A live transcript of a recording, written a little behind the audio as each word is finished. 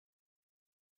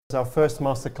Our first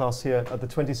masterclass here at the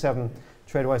 2017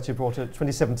 Tradewise Gibraltar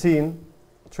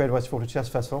Chess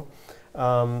Festival.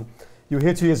 You were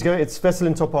here 2 years ago. It's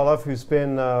Veselin Topalov, who's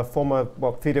been former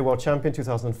FIDE world champion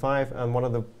 2005 and one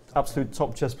of the absolute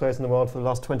top chess players in the world for the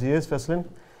last 20 years, Veselin,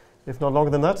 if not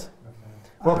longer than that.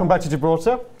 Welcome back to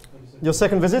Gibraltar. Your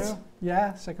second visit?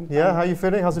 Yeah, second time. Yeah, how are you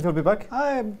feeling? How's it feel to be back?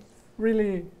 I'm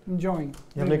really enjoying.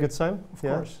 You having a good time? Of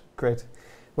course. Great.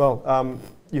 Well,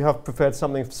 you have prepared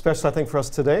something special, I think, for us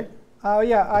today.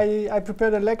 Yeah, I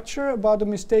prepared a lecture about the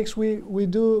mistakes we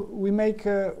make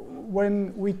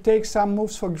when we take some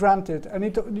moves for granted, and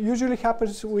it usually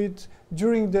happens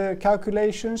during the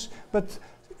calculations, but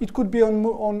it could be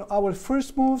on our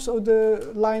first moves of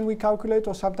the line we calculate,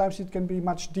 or sometimes it can be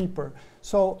much deeper.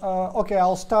 So, okay,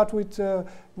 I'll start with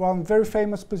one very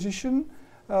famous position.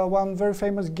 One very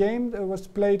famous game that was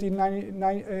played in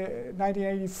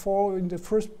 1984 in the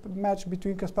first match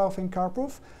between Kasparov and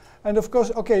Karpov. And of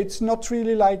course, okay, it's not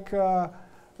really like a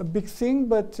big thing,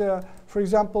 but for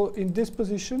example, in this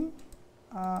position,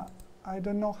 I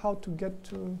don't know how to get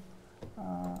to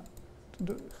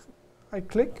I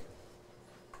click.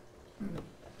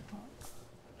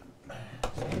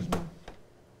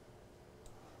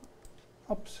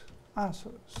 Oops.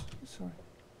 Sorry.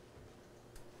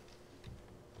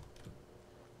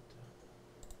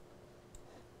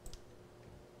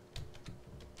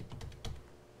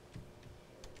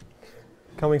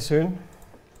 Coming soon.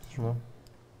 Sure.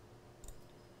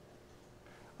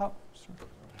 Oh, sorry.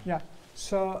 Yeah.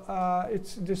 So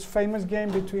it's this famous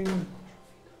game between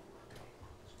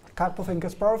Karpov and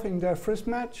Kasparov in their first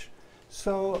match.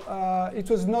 So it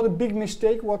was not a big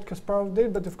mistake what Kasparov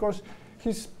did, but of course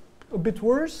he's a bit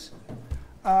worse,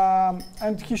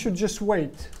 and he should just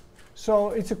wait.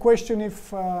 So it's a question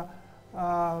if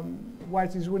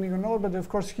White is winning or not, but of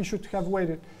course he should have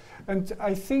waited. And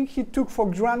I think he took for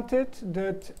granted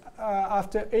that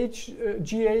after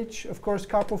GH, of course,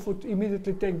 Karpov would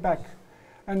immediately take back.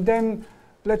 And then,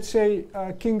 let's say,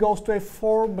 king goes to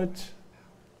f4,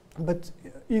 but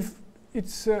if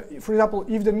it's, for example,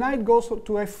 if the knight goes to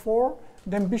f4,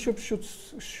 then bishop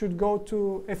should go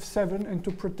to f7 and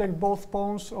to protect both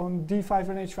pawns on d5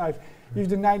 and h5. If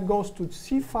the knight goes to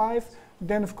c5,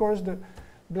 then, of course, the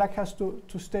Black has to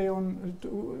stay on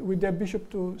with their bishop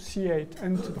to c8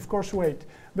 and of course wait.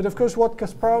 But of course what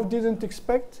Kasparov didn't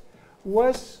expect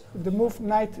was the move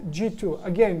knight g2.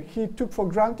 Again, he took for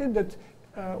granted that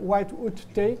White would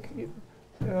take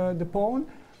the pawn,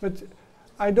 but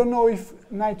I don't know if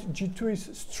knight g2 is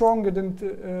stronger than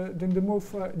the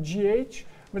move gh,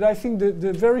 but I think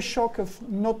the very shock of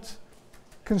not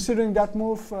considering that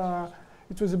move,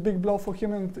 it was a big blow for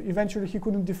him, and eventually he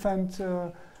couldn't defend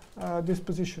this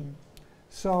position.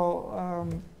 So,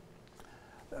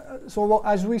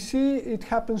 as we see, it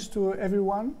happens to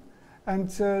everyone. And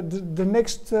the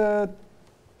next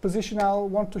position I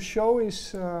want to show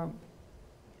is the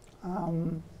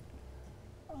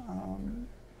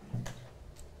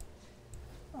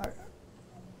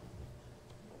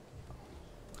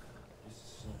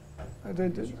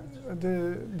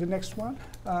next one.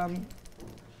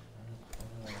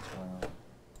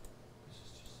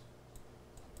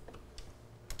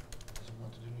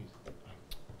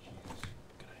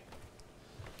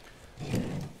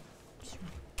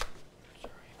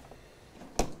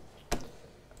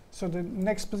 So the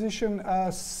next position,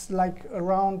 like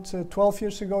around 12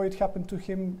 years ago, it happened to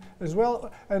him as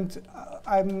well. And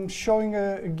I'm showing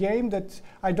a game that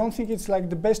I don't think it's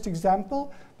like the best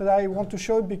example, but I want to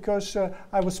show it because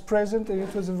I was present, and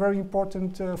it was a very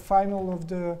important final of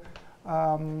the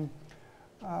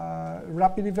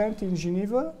rapid event in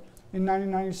Geneva in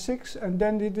 1996. And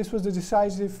then this was the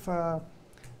decisive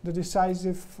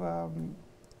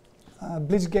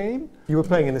blitz game. You were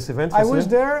playing in this event? I was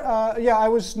there. Yeah, I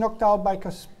was knocked out by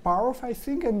Kasparov, I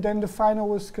think, and then the final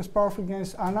was Kasparov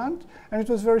against Anand. And it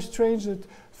was very strange that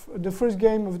the first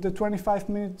game of the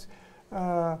 25-minute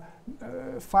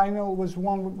final was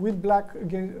won with Black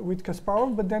with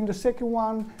Kasparov, but then the second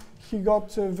one he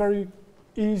got a very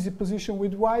easy position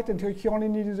with White, and he only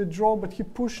needed a draw, but he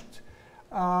pushed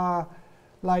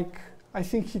I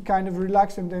think he kind of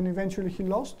relaxed, and then eventually he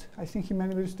lost. I think he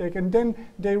made a mistake. And then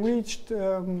they reached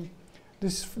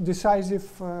this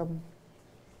decisive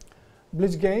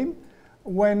blitz game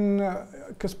when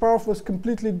Kasparov was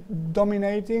completely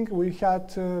dominating. We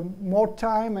had more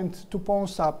time and 2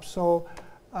 pawns up. So,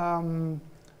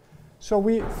 so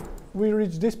we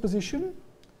reached this position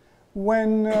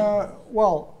when,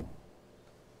 well,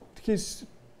 his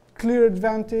clear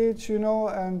advantage, you know,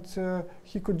 and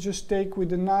he could just take with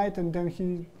the knight, and then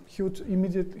he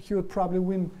would probably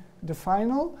win the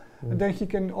final. And then he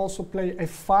can also play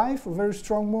f5, a very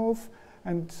strong move,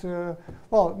 and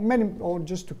well, or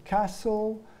just to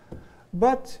castle.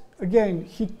 But again,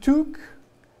 he took,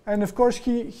 and of course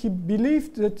he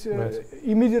believed that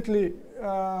immediately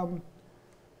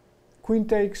queen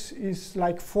takes is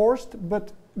like forced,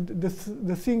 but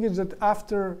the thing is that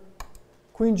after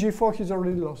queen g4 he's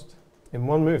already lost. In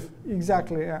one move.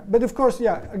 Exactly, yeah. But of course,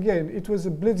 yeah, again, it was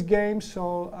a blitz game,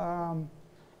 so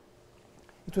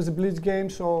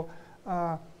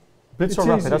blitz or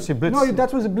rapid? Actually, blitz. No,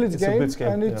 that was a blitz game, blitz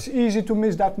game, and it's easy to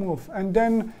miss that move. And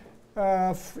then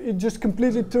it just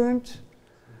completely turned,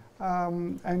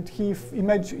 and he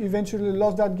eventually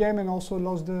lost that game and also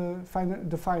lost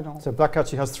the final. So black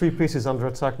actually has 3 pieces under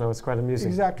attack now. It's quite amusing.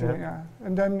 Exactly, yeah.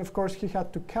 And then of course he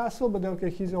had to castle, but okay,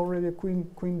 he's already a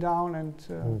queen down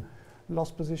and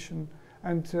lost position.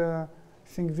 And I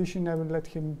think Vichy never let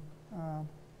him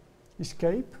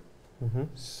escape.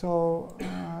 So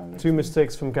 2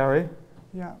 mistakes from Gary.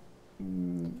 Yeah.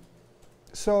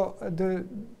 So the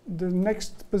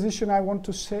next position I want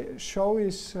to show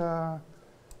is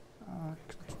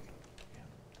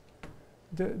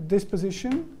this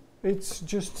position. It's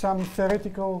just some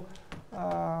theoretical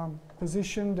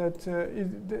position that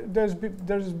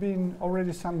there's been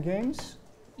already some games.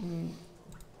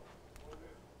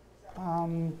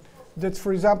 That,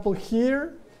 for example,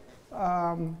 here.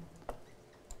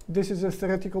 This is a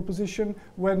theoretical position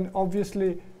when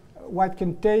obviously white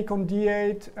can take on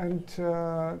d8 and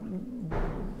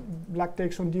black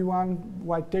takes on d1,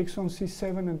 white takes on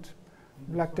c7 and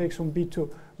black takes on b2.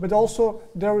 But also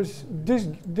there is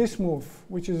this move,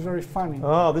 which is very funny.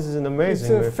 Oh, this is an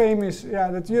amazing move. It's a famous,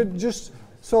 yeah, that you just,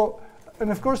 so,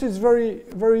 and of course it's very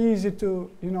easy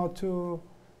to,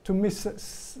 to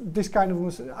miss this kind of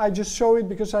moves. I just show it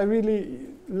because I really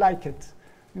like it.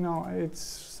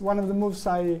 It's one of the moves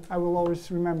I will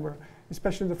always remember.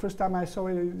 Especially the first time I saw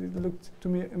it, it looked to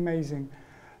me amazing.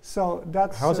 So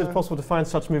that's. How is it possible to find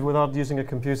such move without using a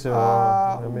computer?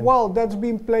 Well, that's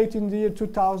been played in the year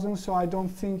 2000, so I don't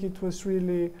think it was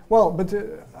really well. But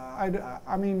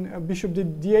I mean, bishop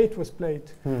d8 was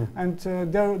played, and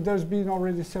there's been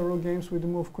already several games with the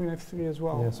move queen f3 as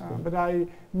well. Yes, but I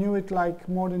knew it like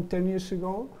more than 10 years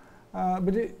ago.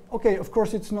 But okay, of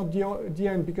course, it's not the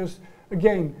end because.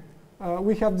 Again,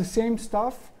 we have the same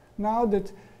stuff now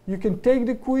that you can take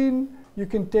the queen, you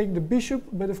can take the bishop,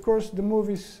 but of course the move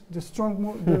is the strong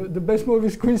move. The best move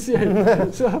is queen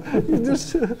c8. So you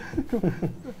just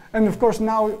and of course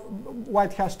now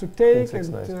white has to take,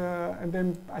 and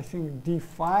then I think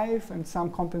d5 and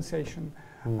some compensation.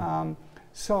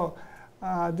 So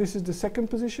this is the second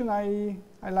position I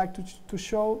like to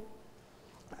show,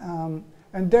 and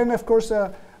then of course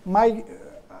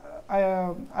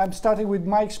I'm starting with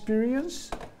my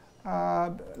experience.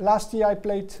 Last year I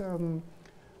played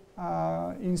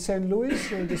in St. Louis,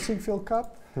 the Sigfield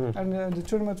Cup, and the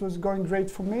tournament was going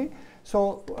great for me.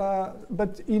 So,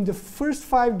 but in the first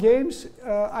 5 games,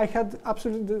 I had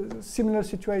absolutely similar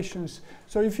situations.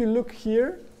 So if you look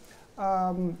here,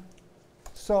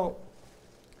 so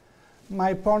my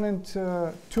opponent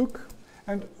took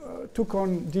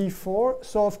on d4.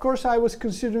 So of course I was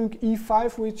considering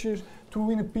e5, which is to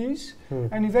win a piece,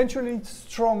 and eventually it's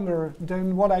stronger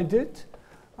than what I did.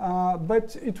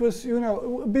 But it was,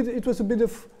 it was a bit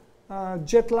of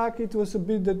jet lag. It was a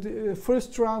bit that the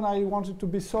first round I wanted to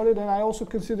be solid, and I also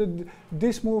considered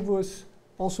this move was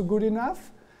also good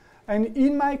enough. And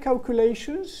in my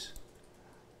calculations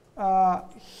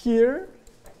here,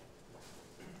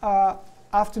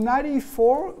 after knight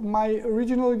e4, my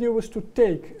original idea was to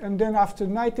take, and then after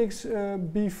knight takes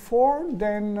b4,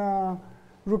 then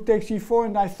rook takes e4,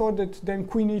 and I thought that then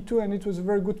queen e2, and it was a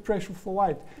very good pressure for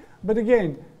white. But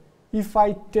again, if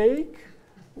I take,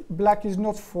 black is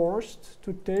not forced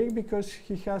to take because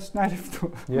he has knight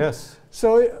f2. Yes.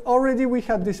 So already we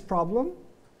had this problem.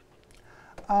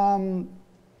 And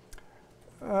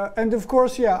of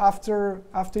course, yeah, after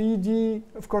ed,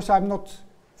 of course I'm not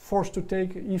forced to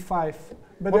take e5.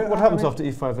 But what happens after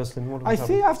e5, Veselin? I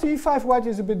think after e5, white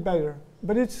is a bit better.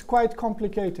 But it's quite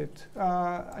complicated.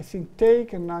 I think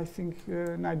take, and I think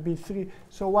knight b3.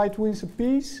 So white wins a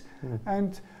piece,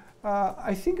 and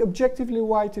I think objectively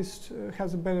white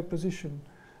has a better position.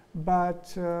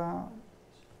 But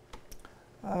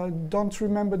don't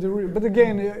remember but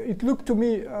again, it looked to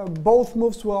me both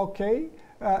moves were okay,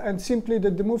 and simply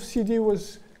that the move cd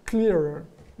was clearer.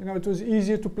 It was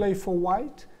easier to play for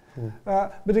white.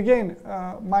 But again,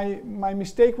 my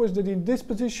mistake was that in this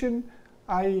position,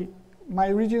 my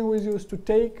original idea was to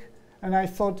take, and I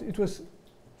thought it was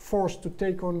forced to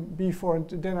take on b4,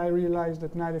 and then I realized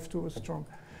that knight f2 was strong.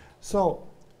 So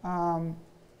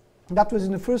That was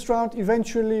in the first round.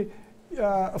 Eventually,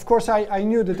 of course, I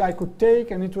knew that I could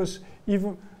take, and it was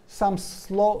even some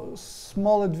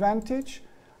small advantage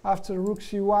after rook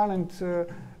c1, and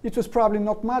it was probably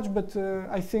not much, but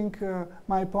I think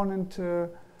my opponent,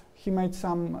 he made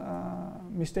some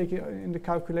mistake in the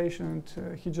calculation,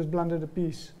 and he just blundered a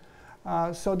piece.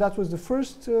 So that was the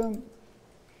first.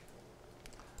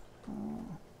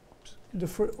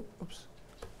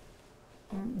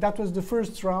 That was the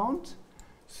first round.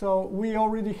 So we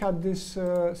already had this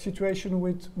situation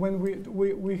with when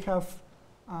we have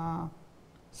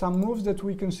some moves that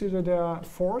we consider they are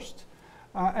forced.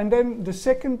 And then the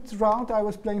second round, I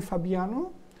was playing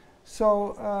Fabiano.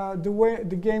 So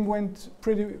the game went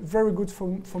very good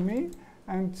for me.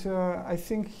 And I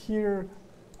think here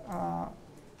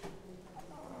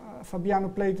Fabiano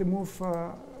played the move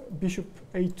bishop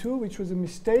a2, which was a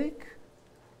mistake.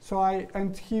 So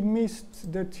and he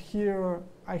missed that here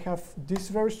I have this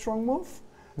very strong move.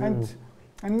 And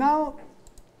now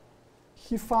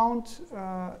he found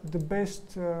the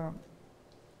best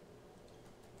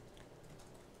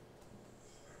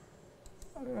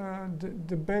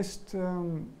the best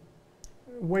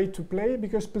way to play,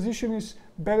 because position is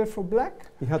better for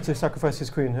black. He had to sacrifice his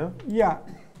queen, huh? Yeah,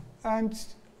 and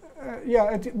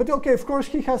but okay, of course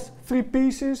he has 3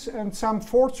 pieces and some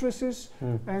fortresses,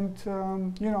 and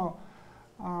you know,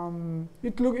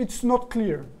 it's not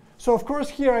clear. So of course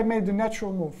here I made the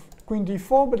natural move, queen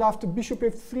d4, but after bishop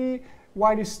f3,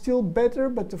 white is still better,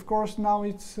 but of course now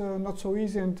it's not so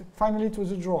easy, and finally it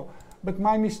was a draw. But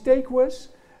my mistake was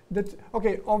that,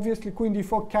 okay, obviously queen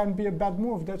d4 can be a bad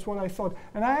move, that's what I thought.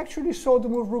 And I actually saw the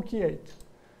move rook e8,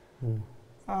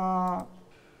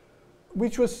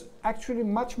 which was actually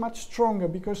much stronger,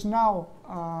 because now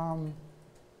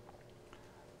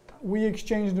we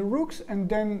exchange the rooks, and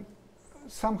then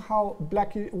somehow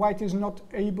white is not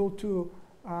able to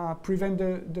prevent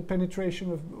the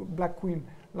penetration of black queen.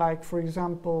 Like, for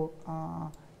example,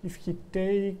 if he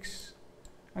takes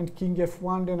and king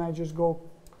f1, then I just go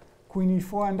queen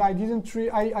e4, and I didn't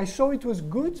I saw it was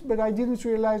good, but I didn't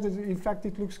realize that in fact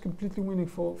it looks completely winning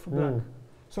for black.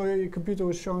 So the computer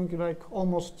was showing like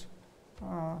almost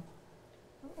a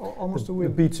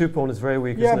win. The b2 pawn is very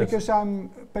weak, yeah, isn't it? because I'm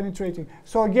penetrating.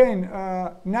 So again,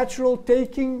 natural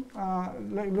taking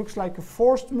looks like a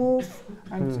forced move,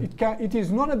 and it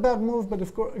is not a bad move, but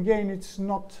of course, again, it's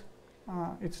not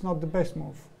the best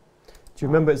move. Do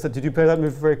you remember? Did you play that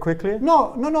move very quickly?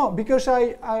 No, because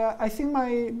I think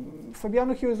my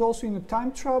Fabiano, he was also in a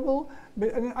time trouble,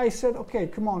 but and I said, okay,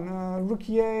 come on, rook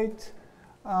e8.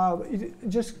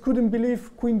 Just couldn't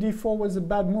believe queen d4 was a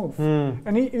bad move,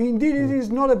 and indeed it is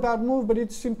not a bad move, but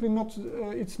it's simply not.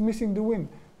 It's missing the win,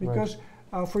 because,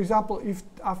 for example, if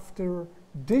after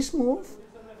this move,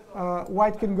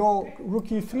 white can go rook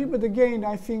e3, but again,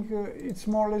 I think it's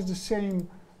more or less the same.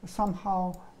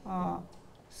 Somehow,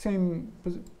 same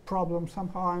problem.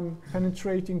 Somehow I'm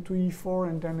penetrating to e4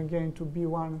 and then again to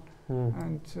b1,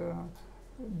 and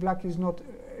black is not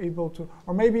able to,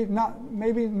 or maybe not.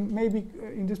 Maybe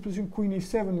in this position queen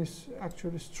e7 is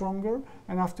actually stronger,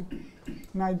 and after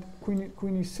knight queen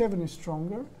e7 is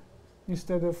stronger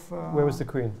instead of. Where was the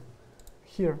queen?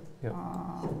 Here. Yeah.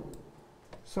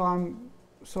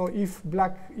 So if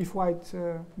white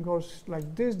goes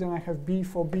like this, then I have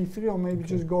b4, b3, or maybe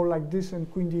just go like this and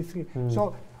queen d3.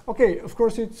 So okay, of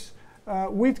course it's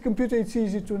with computer it's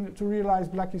easy to realize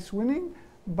black is winning,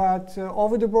 but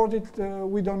over the board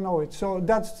we don't know it. So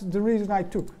that's the reason I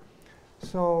took.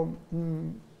 So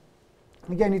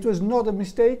again, it was not a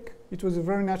mistake. It was a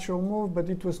very natural move, but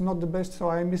it was not the best, so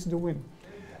I missed the win.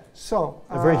 So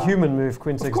a very human move,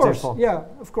 queen takes d4. Yeah,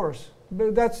 of course.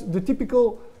 But that's the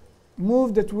typical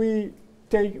move that we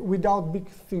take without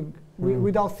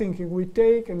without thinking. We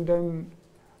take, and then,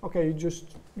 okay,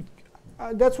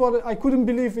 that's what I couldn't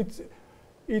believe.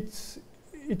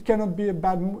 It cannot be a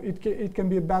bad move. It can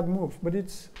be a bad move, but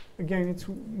it's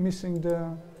missing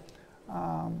the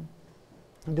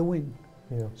win.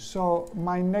 Yeah. So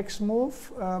my next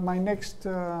move, my next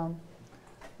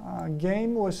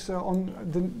game was on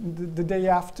the day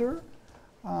after.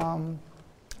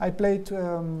 I played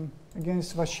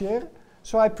against Vachier,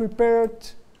 so I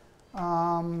prepared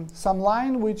some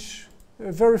line, which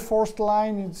a very forced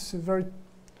line. It's a very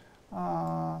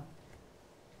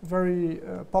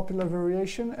popular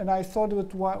variation, and I thought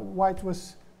that white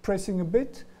was pressing a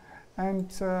bit,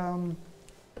 and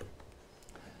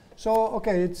so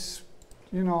okay, it's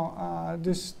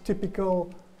this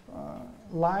typical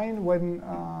line when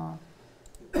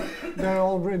there are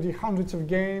already hundreds of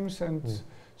games, and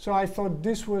so I thought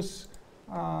this was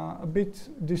a bit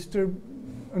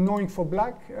annoying for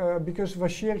black because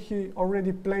Vasilij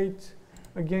already played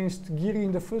against Giri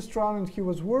in the first round and he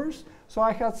was worse. So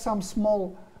I had some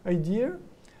small idea.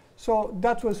 So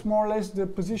that was more or less the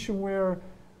position where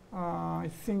I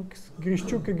think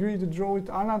Grishchuk agreed to draw with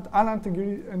Anand. Anand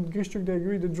agreed and Grishchuk, they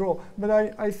agreed to draw.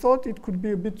 But I thought it could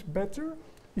be a bit better,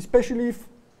 especially if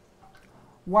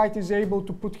White is able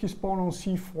to put his pawn on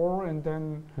c4, and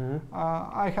then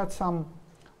I had some,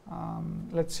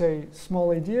 let's say,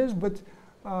 small ideas. But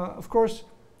of course,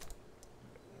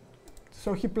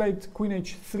 so he played Queen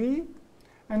h3,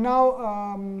 and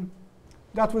now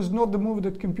that was not the move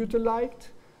that computer liked,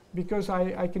 because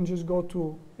I can just go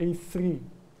to a3,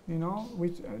 you know.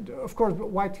 Which of course,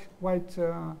 White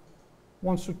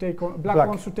wants to take on black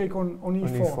wants to take on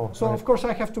e4. So right. Of course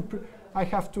I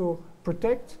have to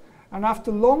protect. And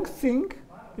after long think,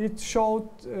 it showed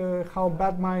how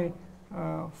bad my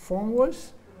form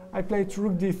was. I played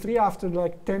rook d3 after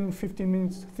like 10-15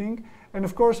 minutes think, and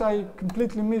of course I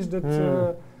completely missed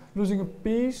that losing a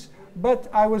piece. But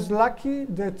I was lucky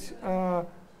that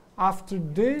after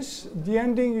this, the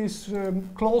ending is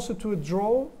closer to a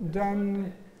draw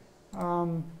than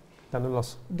a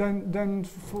loss. Than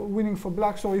winning for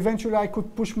black. So eventually I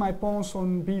could push my pawns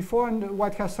on b4, and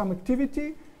White has some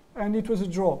activity, and it was a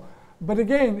draw. But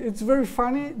again, it's very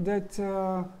funny that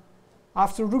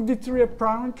after rook d3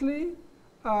 apparently,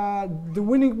 the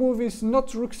winning move is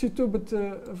not rook c2, but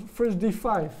first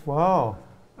d5. Wow.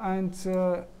 And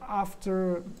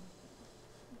after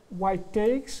White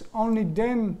takes, only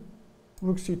then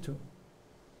rook c2.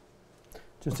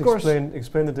 Just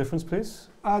explain the difference, please.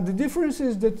 The difference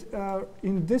is that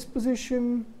in this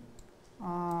position,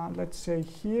 let's say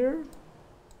here,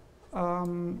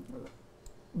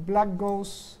 black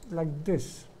goes like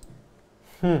this.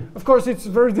 Of course, it's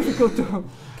very difficult to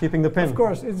keeping the pin. Of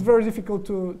course, it's very difficult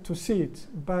to see it.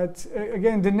 But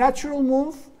again, the natural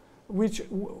move, which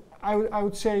I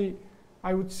would say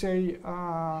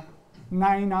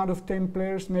 9 out of 10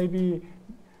 players, maybe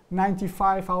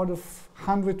 95 out of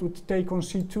 100 would take on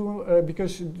c2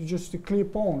 because it's just a clear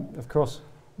pawn. Of course.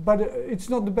 But it's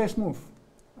not the best move.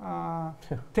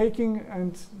 Taking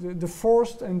and the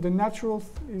forced and the natural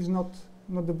is not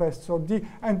the best. So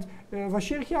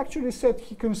Vasilij actually said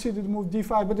he considered move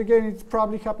d5, but again, it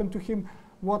probably happened to him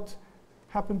what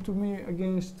happened to me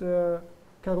against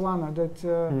Caruana. That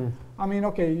I mean,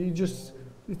 okay,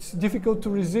 it's difficult to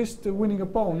resist winning a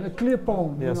pawn, a clear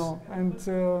pawn, yes. You know. And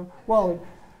well,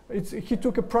 he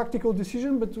took a practical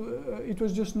decision, but it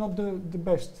was just not the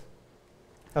best.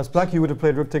 As black, you would have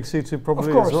played rook takes c2 probably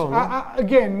of course. As well. No?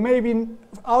 Again, maybe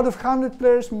out of 100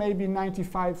 players, maybe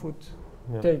 95 would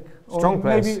take. Strong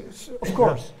players. Maybe, of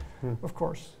course, of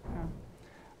course.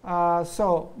 Yeah.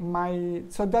 So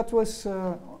that was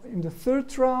in the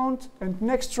third round, and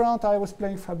next round I was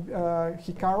playing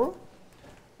Hikaru.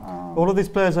 All of these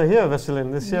players are here,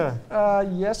 Veselin, this year.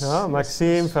 Yes.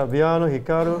 Maxime, Fabiano,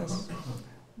 Hikaru. Yes.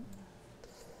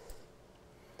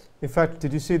 In fact,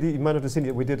 did you see you might have seen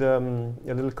it, we did a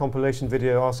little compilation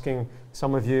video asking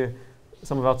some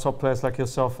of our top players like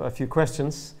yourself a few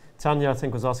questions. Tanya, I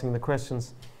think, was asking the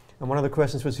questions. And one of the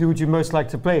questions was, who would you most like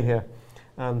to play here?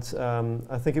 And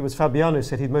I think it was Fabiano who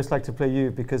said he'd most like to play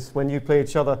you, because when you play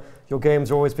each other, your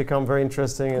games always become very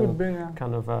interesting and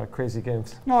kind of crazy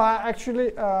games. No,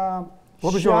 actually,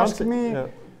 what was your asked answer? Me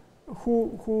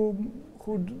who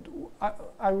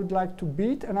I would like to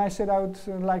beat, and I said I would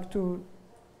like to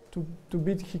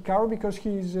beat Hikaru because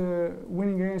he's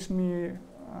winning against me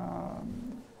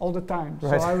all the time.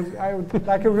 Right. So I would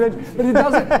like a revenge, but it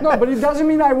doesn't. No, but it doesn't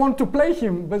mean I want to play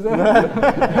him. But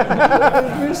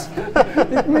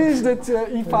it means that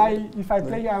if I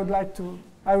play, I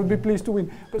would be pleased to win.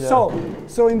 But so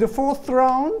in the fourth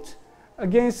round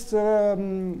against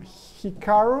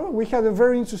Hikaru, we had a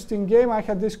very interesting game. I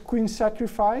had this queen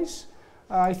sacrifice.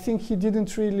 I think he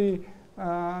didn't really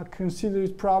consider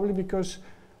it probably because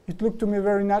it looked to me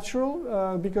very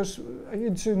natural because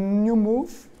it's a new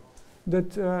move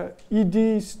that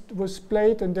ED was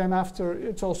played, and then after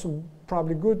it's also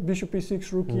probably good. Bishop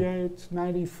e6, rook e8,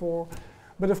 knight e4.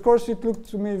 But of course it looked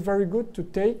to me very good to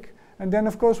take. And then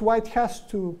of course White has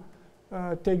to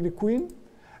take the queen.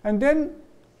 And then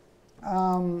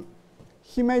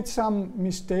he made some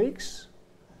mistakes.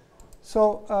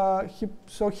 So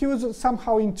he was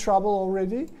somehow in trouble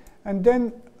already. And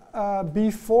then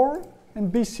b4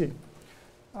 and bc.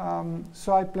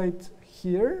 So I played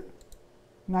here,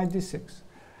 knight d6.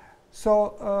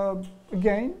 So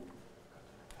again,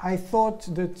 I thought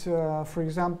that, for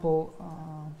example,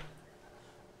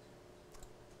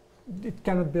 it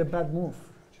cannot be a bad move.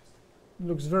 It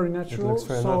looks very natural. It looks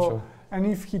very natural. And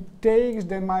if he takes,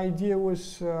 then my idea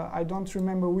was, I don't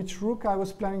remember which rook I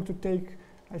was planning to take.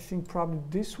 I think probably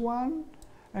this one.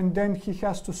 And then he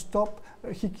has to stop.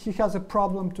 He has a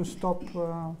problem to stop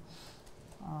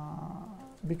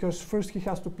because first he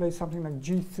has to play something like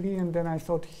g3, and then I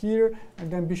thought here,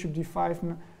 and then bishop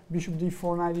d5, bishop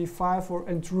d4, knight e5,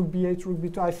 and rook b8, rook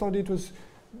b2. I thought it was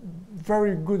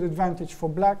very good advantage for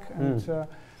black.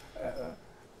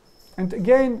 And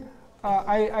again,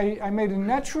 I made a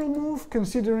natural move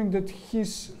considering that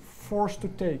he's forced to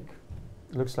take.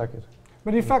 Looks like it.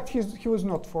 But in fact, he was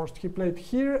not forced. He played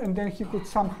here, and then he could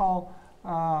somehow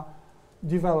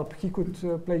develop. He could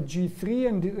play g3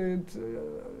 and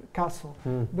castle.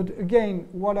 But again,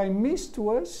 what I missed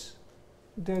was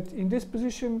that in this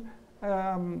position,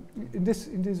 in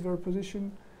this very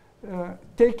position,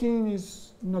 taking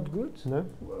is not good. No.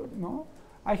 No.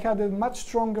 I had a much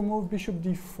stronger move, bishop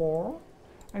d4,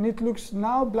 and it looks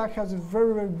now black has a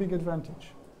very, very big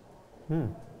advantage.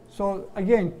 So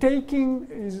again, taking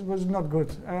was not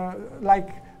good.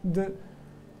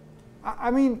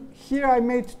 I mean, here I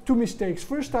made two mistakes.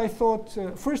 First, I thought,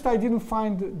 first I didn't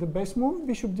find the best move,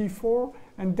 bishop d4,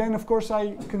 and then of course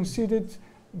I considered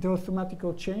the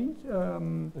mathematical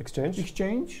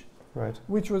exchange, right,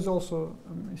 which was also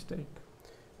a mistake.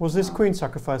 Was this queen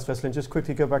sacrifice, Veselin? Just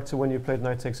quickly go back to when you played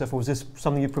knight takes f4. Was this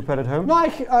something you prepared at home? No,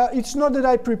 it's not that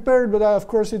I prepared, but of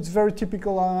course it's very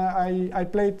typical. I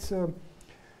played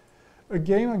a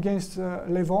game against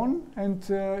Levon, and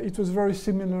it was very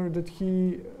similar that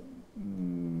he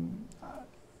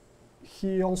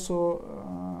also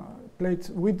played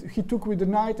with, he took with the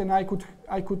knight, and I could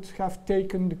have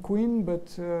taken the queen, but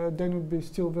then it would be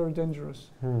still very dangerous.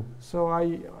 So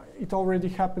it already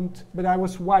happened, but I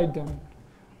was wide then.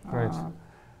 Right.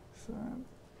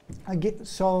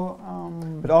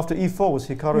 But after e4, was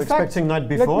Hikaru expecting knight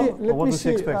b4, or what was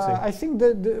he expecting? I think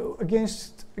that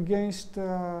against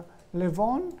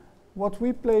Levon, what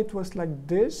we played was like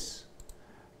this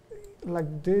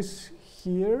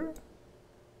here,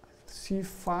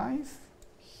 c5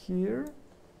 here.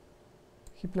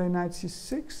 He played knight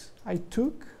c6. I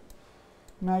took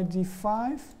knight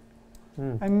d5.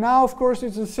 And now, of course,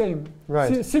 it's the same,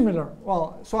 right? Similar.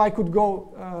 Well, so I could go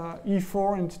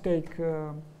e4 and take.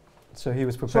 So he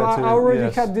was prepared to. So I already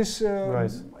had this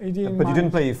idea. But you didn't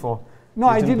play e4. No,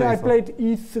 I didn't. I played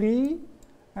e3,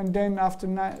 and then after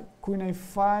queen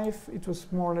a5, it was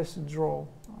more or less a draw.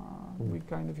 We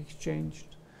kind of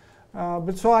exchanged.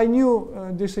 But so I knew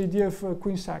this idea of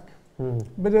queen sack.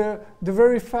 But the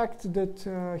very fact that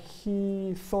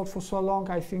he thought for so long,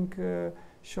 I think.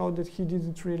 Showed that he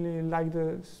didn't really like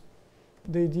the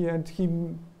idea, and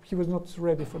he was not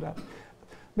ready for that.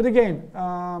 But again,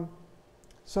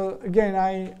 so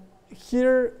again,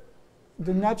 here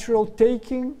the natural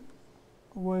taking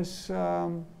was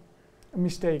a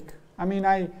mistake. I mean,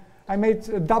 I made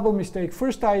a double mistake.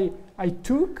 First, I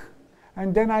took,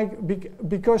 and then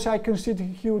because I considered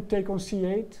he would take on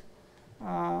c8,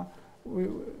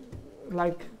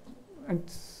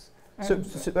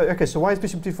 okay, so why is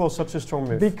bishop d4 such a strong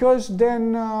move? Because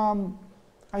then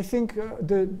I think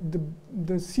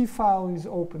the c file is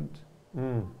opened.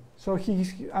 So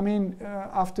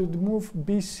after the move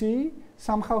bc,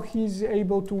 somehow he's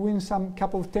able to win some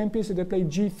couple of tempos. They play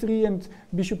g3 and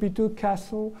bishop e2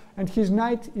 castle, and his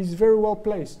knight is very well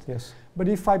placed. Yes. But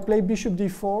if I play bishop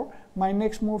d4, my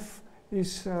next move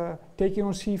is taking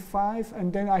on c5,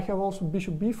 and then I have also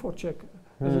bishop b4 check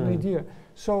as an idea.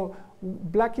 So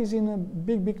black is in a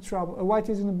big trouble. White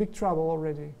is in a big trouble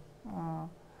already.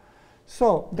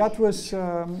 So that was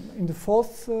in the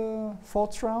fourth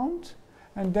round,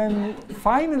 and then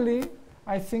finally,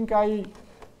 I think I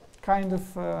kind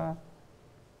of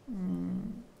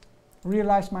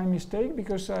realized my mistake,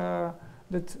 because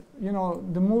that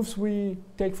the moves we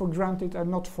take for granted are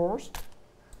not forced.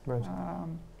 Right.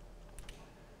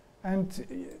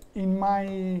 And in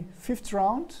my fifth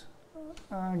round.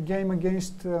 Game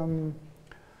against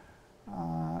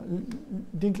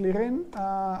Dinkliren.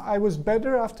 I was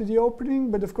better after the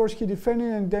opening, but of course he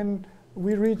defended, and then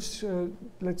we reached,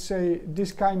 let's say,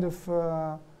 this kind of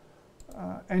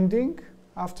ending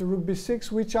after rook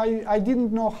b6, which I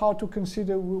didn't know how to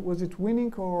consider. Was it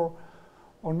winning or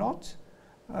not?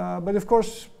 But of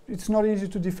course, it's not easy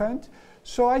to defend.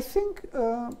 So I think,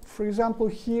 for example,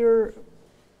 here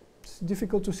it's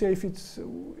difficult to say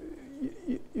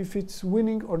if it's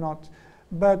winning or not,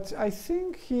 but I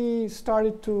think he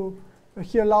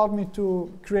allowed me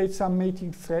to create some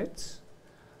mating threats,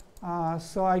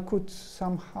 so I could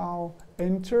somehow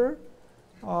enter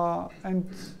and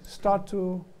start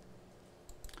to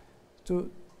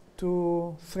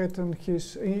threaten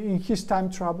his time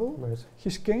trouble,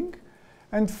 his king.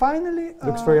 And finally,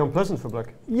 looks very unpleasant for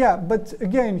black. Yeah, but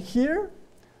again, here,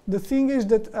 the thing is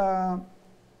that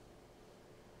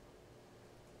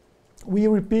we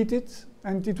repeat it,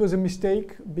 and it was a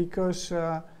mistake because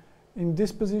in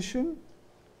this position,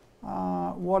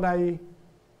 what I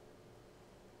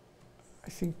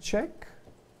think check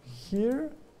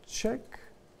here, check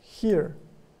here.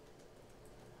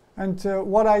 And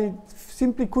what I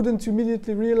simply couldn't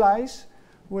immediately realize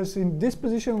was in this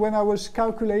position when I was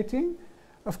calculating,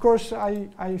 of course,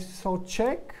 I saw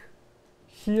check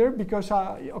here because,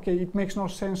 okay, it makes no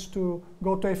sense to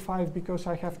go to f5 because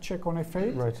I have check on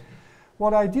f8. Right.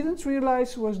 What I didn't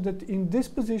realize was that in this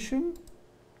position,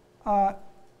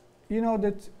 you know,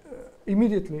 that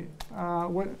immediately,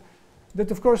 that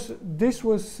of course this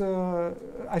was,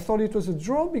 I thought it was a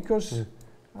draw because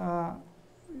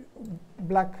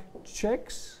black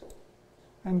checks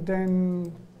and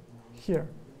then here.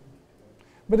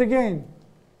 But again,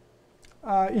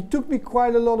 it took me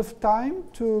quite a lot of time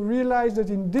to realize that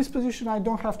in this position I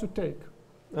don't have to take.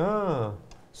 Ah.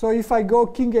 So if I go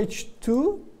king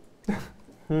h2,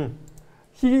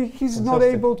 he's not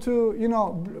able to, you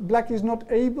know, black is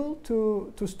not able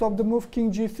to stop the move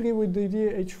king g3 with the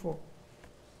idea h4.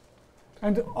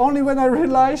 And only when I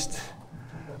realized,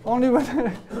 only when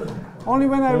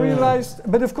I realized,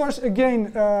 but of course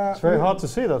again, it's very hard to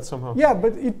see that somehow. Yeah,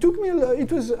 but it took me.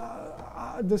 It was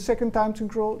the second time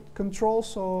to control.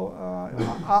 So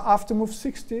after move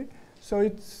 60, so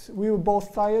we were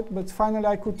both tired, but finally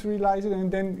I could realize it, and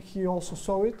then he also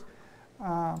saw it.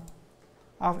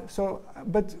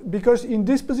 But because in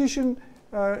this position,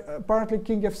 apparently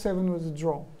king f7 was a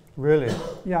draw. Really?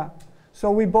 Yeah. So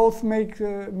we both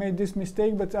made this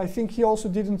mistake, but I think he also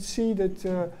didn't see that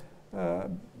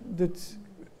that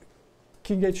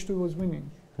king h2 was winning.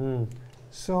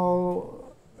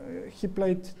 So he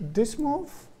played this move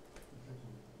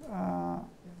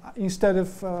instead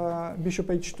of bishop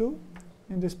h2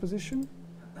 in this position.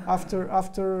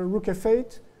 After rook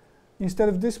f8, instead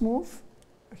of this move,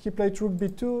 he played rook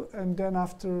b2, and then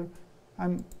after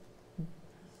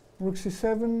rook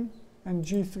c7 and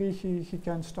g3, he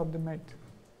can stop the mate.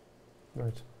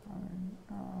 Right.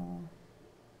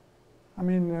 I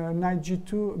mean, knight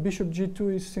g2, bishop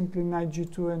g2 is simply knight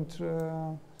g2 and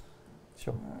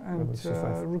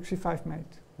rook c5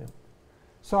 mate. Yeah.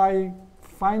 So I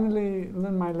finally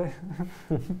learned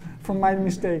from my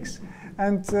mistakes.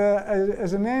 And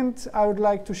as an end, I would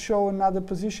like to show another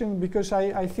position because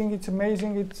I think it's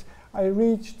amazing. I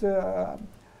reached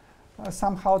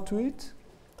somehow to it.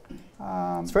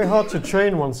 It's very hard to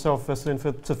train oneself, Veselin,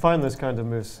 to find those kind of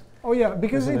moves. Oh yeah,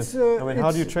 because it's. I mean,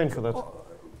 how do you train for that?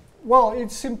 Well,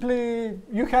 it's simply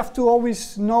you have to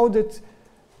always know that,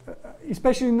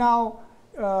 especially now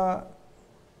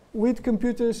with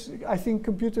computers. I think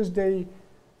computers they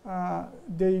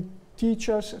teach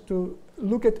us to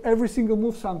look at every single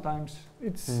move. Sometimes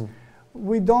it's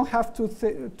we don't have to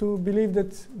believe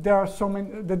that there are so many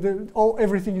that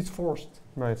everything is forced.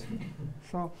 Right.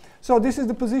 So this is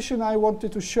the position I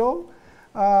wanted to show.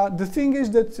 The thing is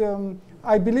that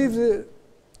I believe that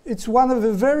it's one of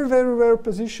the very, very rare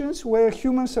positions where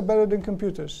humans are better than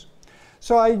computers.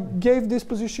 So I gave this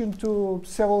position to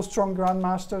several strong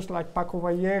grandmasters like Paco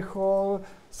Vallejo,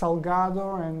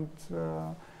 Salgado,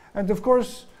 and of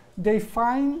course they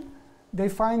find the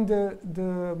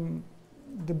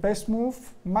best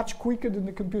move much quicker than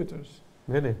the computers.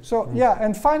 Really? So yeah,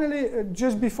 and finally,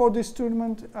 just before this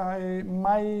tournament,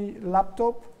 my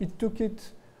laptop, it took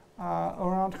it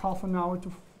around half an hour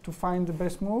to find the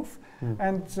best move,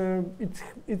 and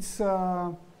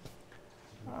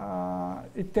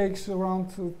it takes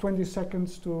around 20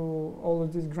 seconds to all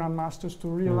of these grandmasters to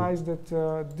realize that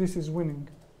this is winning,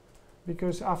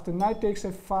 because after knight takes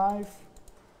f5,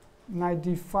 knight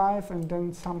d5, and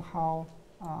then somehow,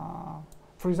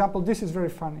 for example, this is very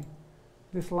funny.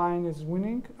 This line is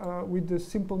winning with the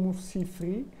simple move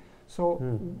c3. So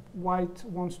white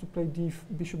wants to play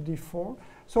bishop d4.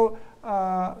 So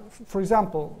for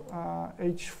example,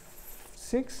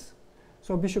 h6.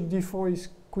 So bishop d4 is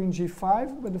queen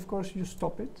g5, but of course you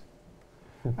stop it.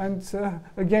 And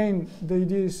again, the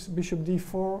idea is bishop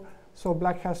d4. So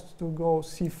black has to go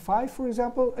c5, for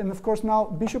example. And of course now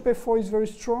bishop f4 is very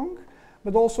strong.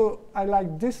 But also I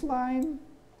like this line.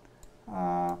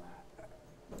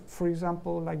 For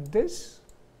example, like this,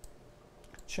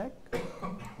 check,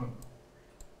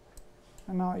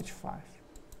 and now h5.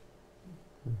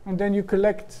 And then you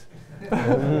collect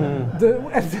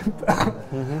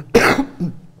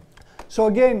So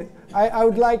again, I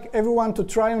would like everyone to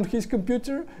try on his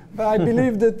computer, but I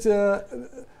believe that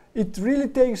it really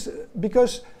takes,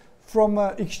 because from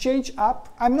exchange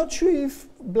up, I'm not sure if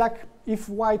black if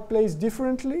white plays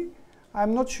differently,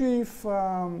 I'm not sure if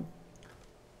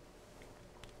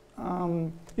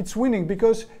it's winning,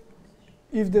 because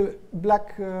if the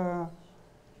black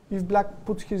if black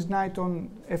puts his knight on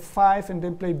f5 and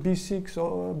then play b6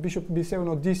 or bishop b7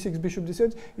 or d6 bishop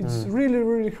d7, it's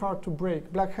really hard to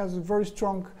break. Black has a very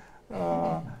strong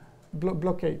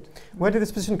blockade. Where did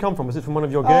this position come from? Was it from one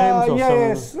of your games or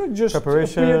yes, just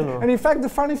preparation? And in fact, the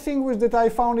funny thing was that I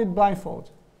found it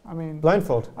blindfold. I mean,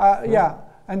 blindfold. Yeah,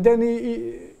 and then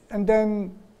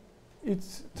then it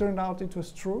turned out it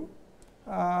was true.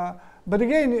 But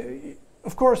again,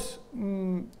 of course,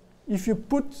 if you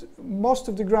put most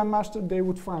of the grandmaster, they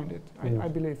would find it. I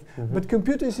believe. But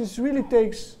computers, it really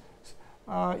takes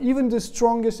even the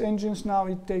strongest engines now.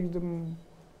 It takes them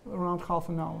around half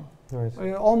an hour.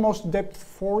 Right. Almost depth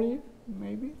 40,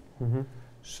 maybe.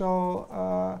 So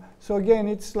again,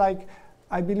 it's like,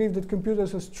 I believe that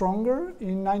computers are stronger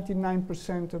in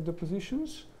 99% of the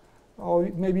positions, or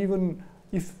maybe even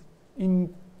if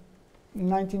in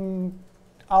 19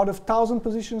 out of 1,000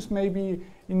 positions, maybe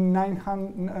in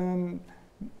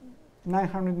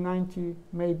 990,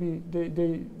 maybe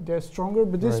they're stronger.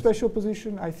 But this special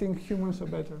position, I think humans are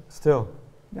better. Still.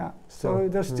 Yeah, so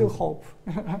there's still hope.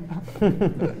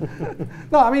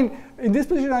 No, I mean, in this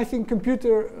position, I think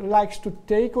computer likes to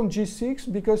take on g6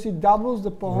 because it doubles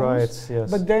the pawns. Right, yes.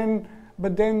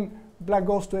 But then black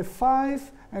goes to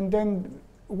f5, and then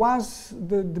once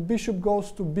the bishop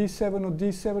goes to b7 or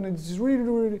d7, it's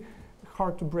really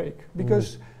hard to break,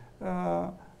 because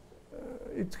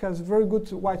it has very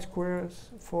good white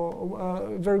squares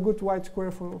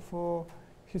for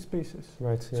his pieces.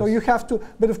 Right. Yes. So you have to,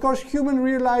 but of course, human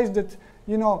realize that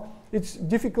it's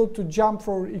difficult to jump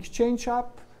for exchange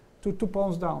up to 2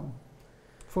 pawns down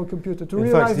for a computer. To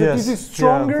realize that this is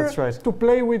stronger to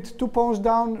play with 2 pawns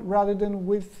down rather than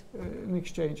with an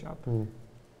exchange up.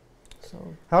 So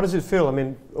how does it feel? I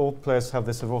mean, all players have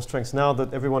this of all strengths now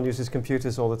that everyone uses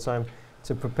computers all the time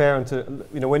to prepare and to,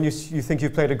 when you think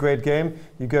you've played a great game,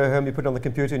 you go home, you put it on the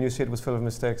computer and you see it was full of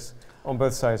mistakes on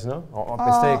both sides, no? Or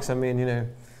mistakes, I mean,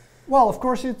 Well, of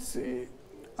course,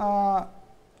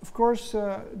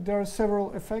 there are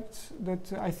several effects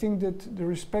that I think that the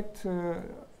respect,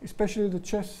 especially the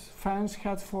chess fans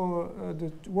had for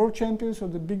the world champions or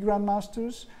the big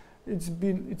grandmasters,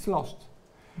 it's lost.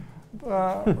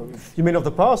 You mean of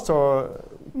the past, or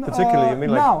particularly? You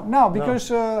mean now, because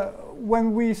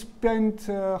when we spend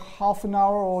half an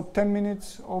hour or 10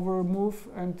 minutes over a move,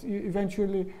 and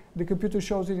eventually the computer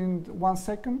shows it in 1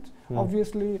 second,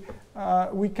 obviously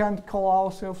we can't call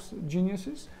ourselves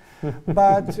geniuses.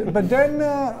 but then,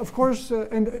 of course,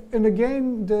 and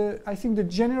again, I think the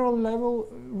general level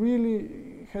really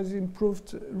has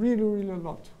improved really a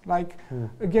lot. Like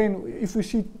again, if we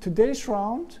see today's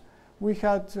round, we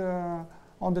had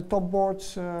on the top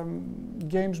boards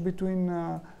games between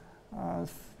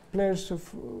players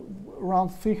of around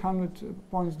 300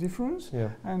 points difference,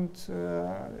 and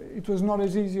it was not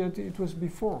as easy as it was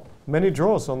before. Many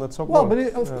draws on the top board. But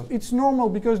it's normal,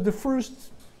 because the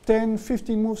first 10,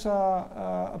 15 moves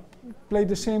are played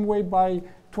the same way by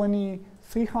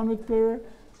 2,300 player,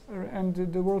 and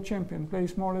the world champion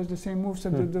plays more or less the same moves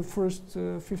as the first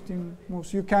 15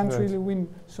 moves. You can't really win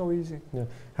so easy. Yeah.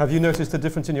 Have you noticed a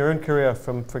difference in your own career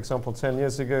from, for example, 10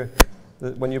 years ago,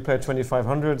 when you played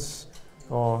 2500s?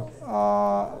 Or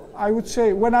I would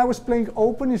say when I was playing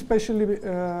open, especially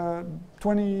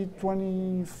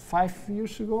 25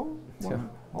 years ago,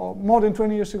 or more than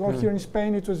 20 years ago here in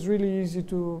Spain, it was really easy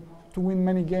to win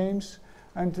many games.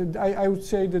 And I would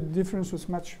say the difference was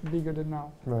much bigger than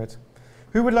now. Right.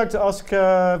 Who would like to ask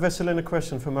Veselin a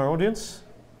question from our audience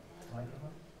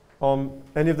on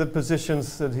any of the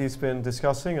positions that he's been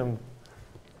discussing and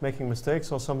making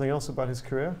mistakes, or something else about his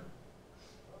career?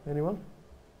 Anyone?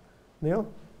 Neil?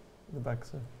 In the back,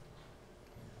 sir.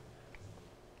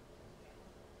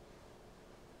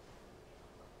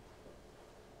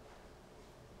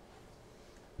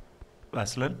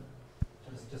 Veselin?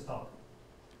 Just talk.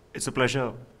 It's a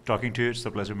pleasure talking to you. It's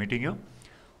a pleasure meeting you.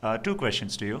 2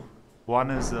 questions to you.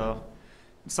 One is, in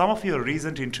some of your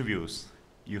recent interviews,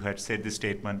 you had said this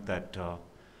statement that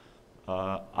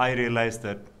I realized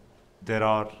that there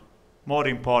are more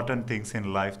important things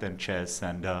in life than chess,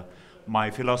 and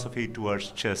my philosophy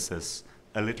towards chess is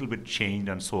a little bit changed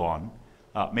and so on.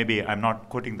 Maybe I'm not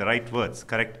quoting the right words,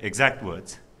 exact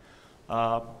words.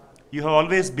 You have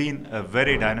always been a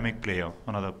very dynamic player,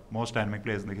 one of the most dynamic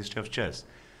players in the history of chess.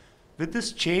 With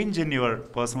this change in your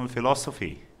personal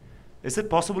philosophy, is it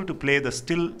possible to play the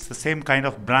same kind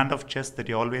of brand of chess that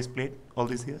you always played all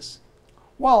these years?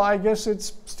 Well, I guess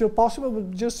it's still possible,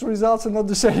 but just results are not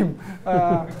the same.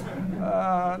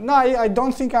 No, I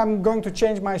don't think I'm going to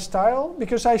change my style,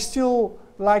 because I still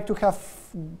like to have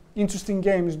interesting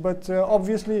games. But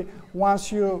obviously,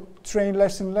 once you train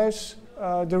less and less,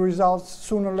 the results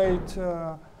sooner or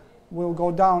later will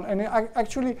go down. And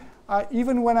actually,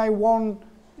 even when I won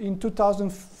in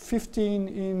 2015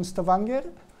 in Stavanger,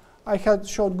 I had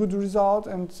showed good result,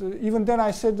 and even then I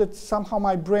said that somehow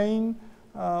my brain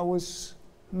was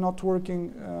not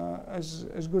working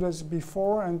as good as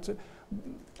before, and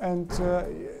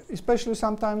especially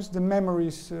sometimes the memory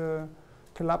is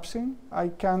collapsing. I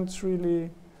can't really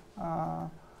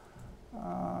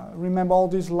remember all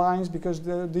these lines because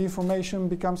the information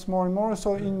becomes more and more.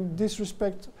 So in this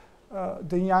respect,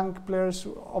 the young players,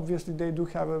 obviously they do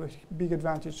have a big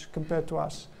advantage compared to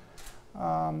us.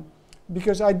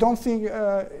 Because I don't think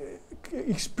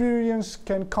experience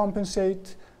can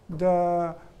compensate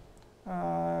the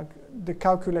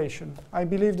calculation. I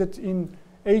believe that in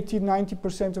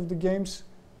 80–90% of the games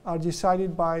are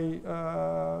decided by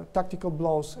tactical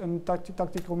blows and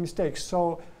tactical mistakes.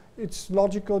 So it's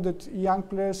logical that young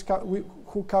players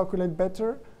who calculate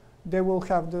better, they will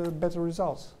have the better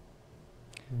results.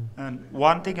 And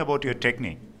one thing about your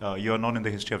technique, you are known in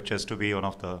the history of chess to be one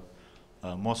of the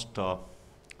most,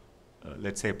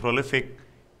 let's say, prolific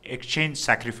exchange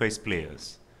sacrifice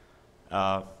players.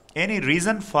 Any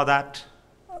reason for that?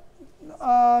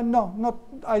 No,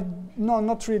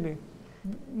 not really.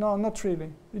 No, not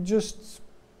really. It just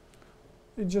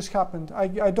happened.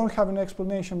 I don't have an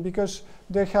explanation, because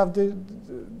there's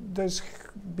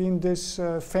been this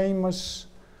famous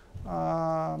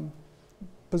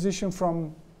position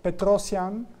from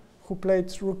Petrosian, who played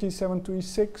rook e7 to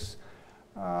e6.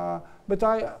 But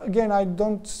I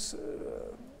don't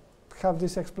have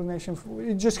this explanation.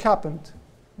 It just happened,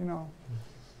 you know.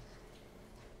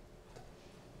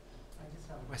 I just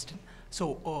have a question.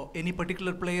 So, any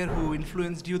particular player who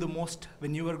influenced you the most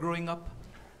when you were growing up?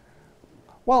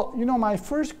 Well, you know, my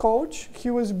first coach, he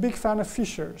was a big fan of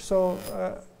Fischer. So,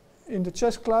 in the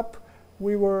chess club,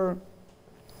 we were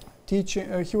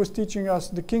teaching. He was teaching us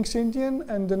the King's Indian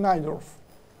and the Najdorf.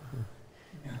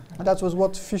 That was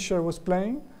what Fischer was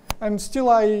playing, and still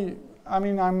I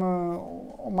mean, I'm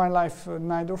all my life a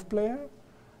Najdorf player,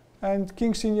 and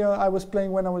King's Indian I was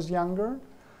playing when I was younger.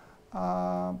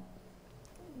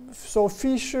 So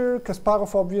Fischer,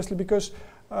 Kasparov, obviously, because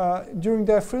during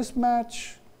their first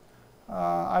match,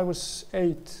 I was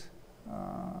 8.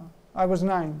 I was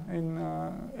 9 in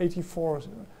 '84.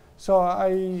 So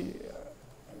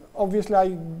obviously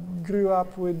I grew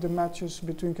up with the matches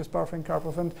between Kasparov and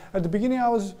Karpov. And at the beginning I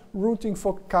was rooting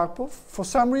for Karpov. For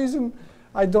some reason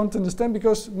I don't understand,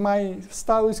 because my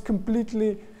style is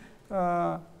completely,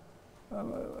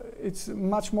 it's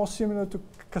much more similar to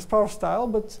Kasparov's style,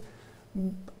 but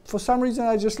for some reason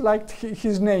I just liked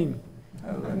his name.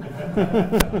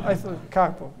 I thought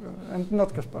Karpov and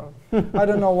not Kasparov. I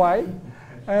don't know why.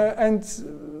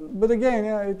 But again,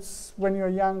 it's when you're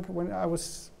young. When I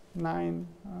was 9,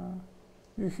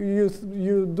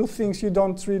 you do things you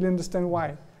don't really understand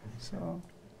why. So.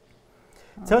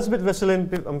 Tell us a bit, Veselin,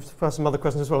 for some other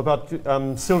questions as well, about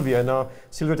Silvia. Now,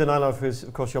 Silvia Danilov is,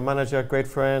 of course, your manager, great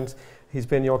friend. He's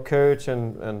been your coach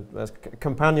and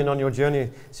companion on your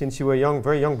journey since you were young,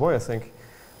 very young boy, I think.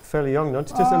 Fairly young, no?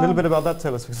 Just a little bit about that,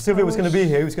 tell us. Silvia was going to be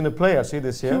here, he was going to play actually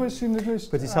this year. He was in the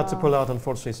list. But he's had to pull out,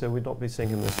 unfortunately, so we'd not be seeing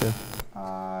him this year.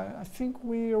 I think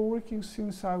we are working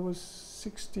since I was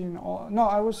 16, or no,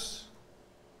 I was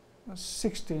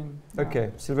 16.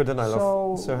 Okay, Silvia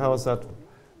Danilov. So how has that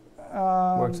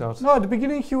worked out? No, at the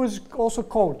beginning he was also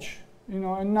coach, you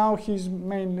know, and now he's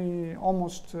mainly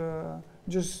almost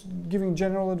just giving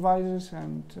general advices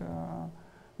and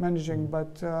managing.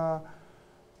 But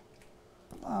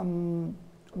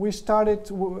we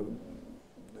started.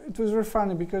 It was very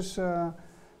funny because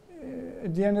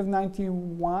at the end of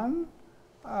 '91,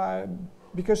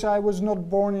 because I was not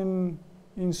born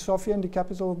in Sofia, in the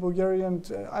capital of Bulgaria,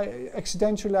 and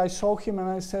I saw him and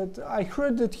I said, I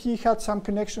heard that he had some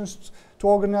connections to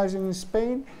organizing in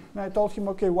Spain, and I told him,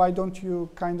 okay, why don't you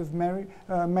kind of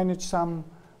manage some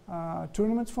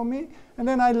tournaments for me? And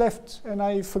then I left and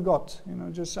I forgot, you know,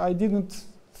 just I didn't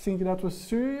think that was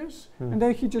serious. And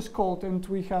then he just called and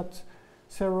we had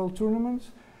several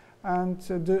tournaments, and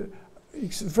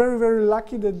it's very, very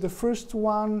lucky that the first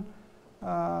one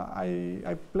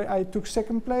I took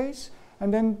second place.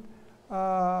 And then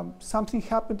something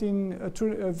happened in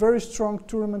a very strong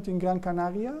tournament in Gran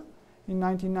Canaria in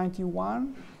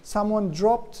 1991. Someone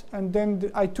dropped, and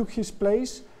then I took his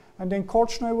place. And then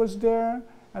Korchnoi was there,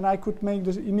 and I could make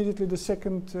immediately the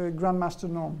second Grandmaster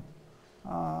norm.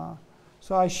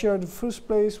 So I shared the first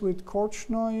place with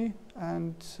Korchnoi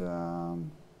and I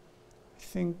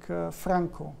think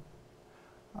Franco.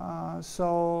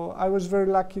 So I was very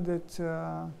lucky that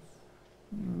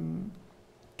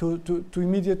to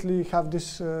immediately have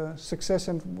this success,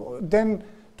 and then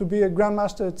to be a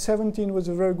grandmaster at 17 was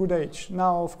a very good age.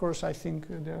 Now, of course, I think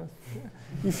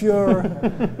if you're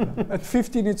at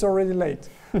 15, it's already late.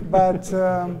 But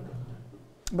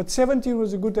 17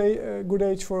 was a good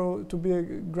age to be a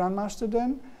grandmaster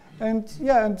then. And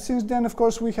yeah, and since then, of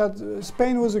course, we had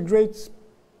Spain was a great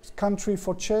country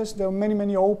for chess. There were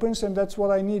many opens, and that's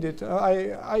what I needed.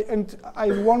 I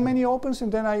won many opens,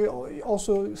 and then I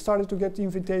also started to get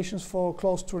invitations for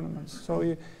close tournaments. So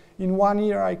in 1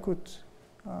 year, I could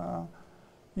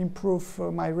improve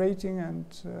my rating, and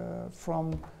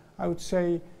from, I would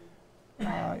say,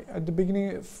 at the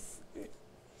beginning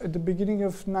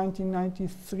of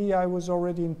 1993, I was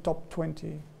already in top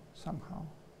 20 somehow.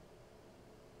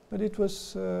 But it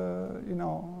was, you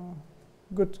know,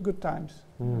 good times.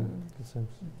 Good times.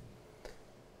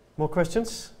 More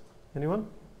questions? Anyone?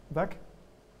 Back?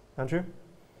 Andrew?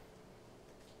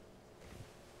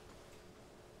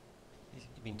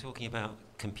 You've been talking about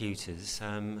computers.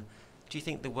 Do you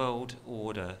think the world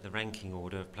order, the ranking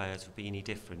order of players would be any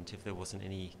different if there wasn't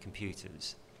any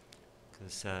computers?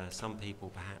 Because some people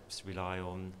perhaps rely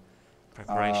on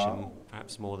preparation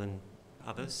perhaps more than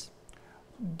others.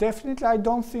 Definitely, I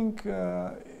don't think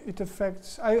it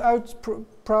affects. I would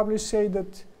probably say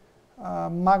that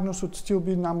Magnus would still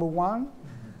be #1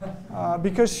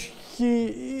 because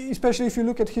he, especially if you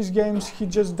look at his games, he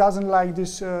just doesn't like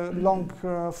this long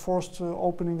forced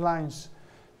opening lines.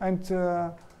 And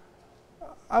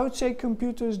I would say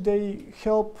computers, they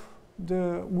help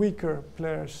the weaker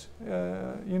players,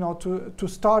 you know, to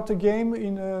start a game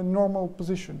in a normal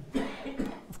position.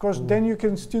 Of course, then you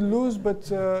can still lose,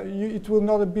 but it will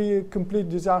not be a complete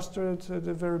disaster at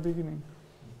the very beginning.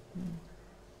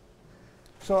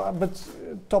 So, but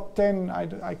top 10,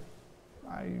 I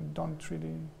don't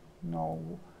really know.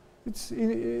 It's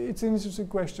an interesting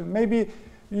question. Maybe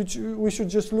we should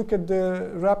just look at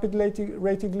the rapid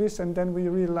rating list, and then we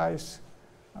realize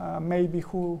maybe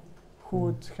who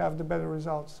would have the better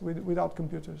results without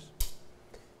computers.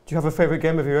 Do you have a favorite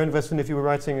game of your own, Veselin, if you were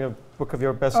writing a book of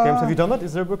your best games? Have you done that?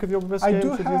 Is there a book of your best games? I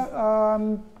do have,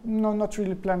 no, not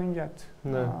really planning yet.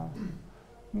 No.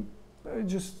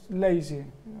 Just lazy.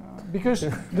 Because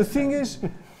the thing is,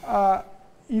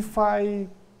 if I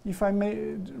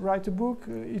may write a book,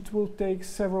 it will take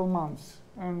several months.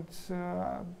 And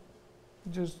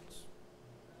just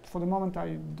for the moment,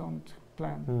 I don't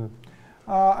plan.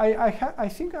 I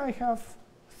think I have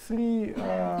 3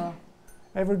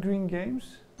 evergreen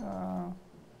games.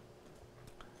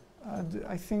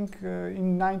 I think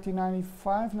in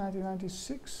 1995,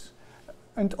 1996,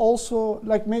 and also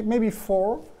like maybe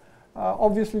 4.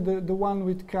 Obviously, the one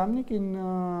with Kramnik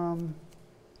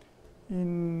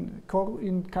in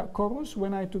Chorus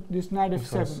when I took this knight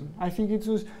f7. I think it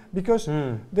was because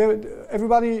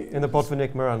everybody in the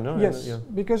Botvinnik Moran, no? Yes,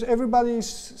 because everybody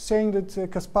is saying that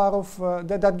Kasparov,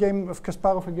 that game of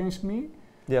Kasparov against me.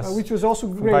 Yes. Which was also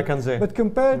great, but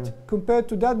compared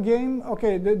to that game,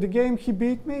 okay, the game he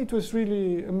beat me, it was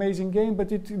really amazing game,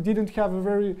 but it didn't have a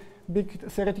very big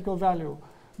theoretical value.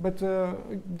 But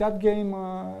that game,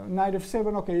 knight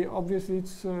f7, okay, obviously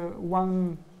it's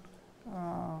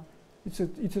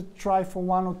it's a try for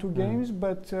 1 or 2 games,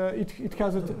 but it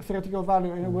has a theoretical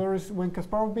value. And whereas when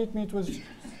Kasparov beat me, it was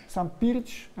some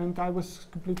Pirch, and I was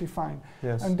completely fine.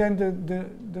 Yes. And then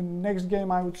the next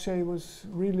game I would say was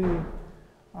really.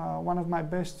 One of my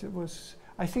best was,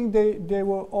 I think they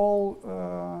were all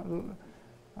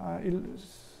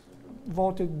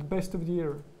voted best of the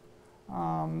year.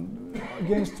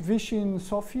 Against Vichy in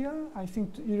Sofia, I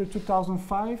think year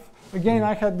 2005. Again,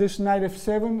 I had this knight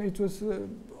f7. It was,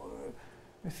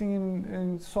 I think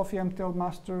in Sofia MTL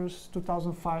Masters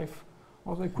 2005,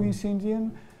 also Queen's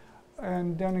Indian.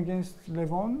 And then against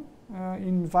Levon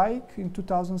in Vaik in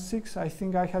 2006, I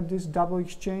think I had this double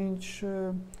exchange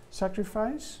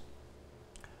sacrifice,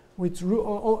 which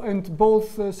and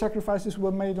both sacrifices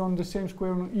were made on the same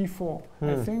square on e4,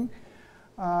 I think.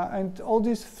 And all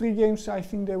these 3 games, I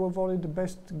think they were voted the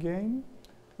best game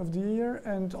of the year.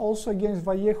 And also against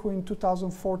Vallejo in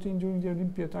 2014 during the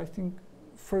Olympiad, I think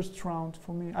first round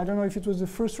for me. I don't know if it was the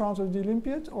first round of the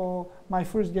Olympiad or my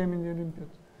first game in the Olympiad.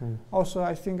 Also,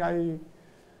 I think I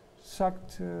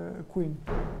sacked a queen.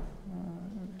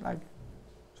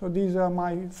 So these are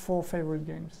my 4 favorite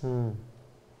games.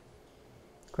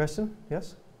 Question?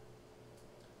 Yes?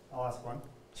 I'll ask one.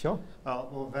 Sure.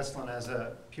 Well, Veselin, as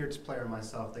a Peerts player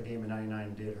myself, the game in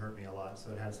 '99 did hurt me a lot,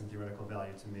 so it had some theoretical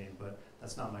value to me, but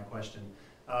that's not my question.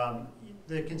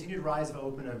 The continued rise of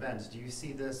open events, do you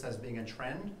see this as being a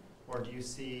trend, or do you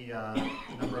see the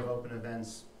number of open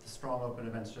events, the strong open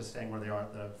events, just staying where they are,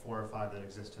 the 4 or 5 that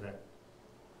exist today?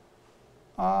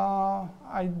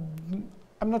 I'm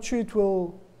not sure it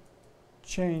will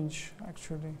change,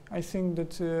 actually. I think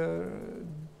that,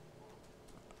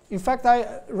 in fact,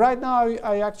 right now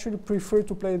I actually prefer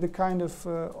to play the kind of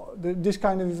this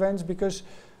kind of events, because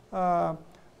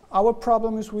our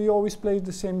problem is we always play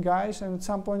the same guys, and at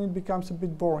some point it becomes a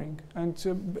bit boring, and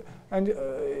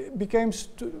it becomes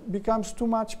too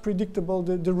much predictable.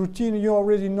 The routine, you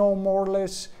already know more or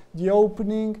less the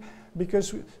opening,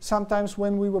 because sometimes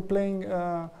when we were playing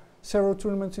several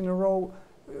tournaments in a row,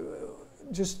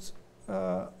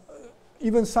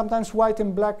 even sometimes white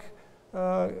and black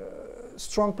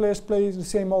strong players play the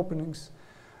same openings,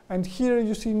 and here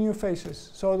you see new faces.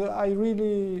 So I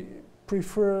really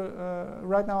prefer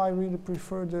right now. I really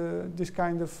prefer this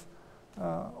kind of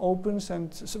opens,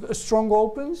 and strong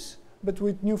opens, but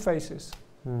with new faces.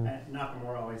 And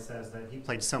Nakamura always says that he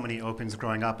played so many opens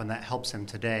growing up, and that helps him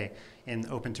today in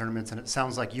open tournaments. And it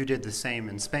sounds like you did the same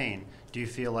in Spain. Do you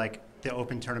feel like the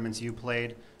open tournaments you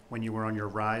played when you were on your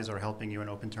rise are helping you in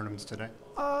open tournaments today?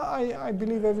 I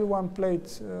believe everyone played,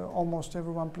 almost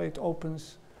everyone played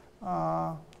opens.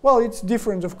 Well, it's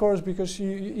different, of course, because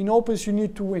in opens you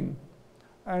need to win.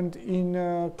 And in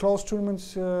close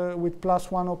tournaments with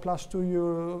 +1 or +2,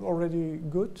 you're already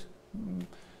good.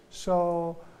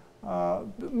 So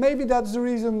maybe that's the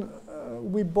reason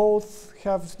we both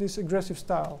have this aggressive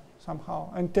style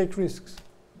somehow and take risks.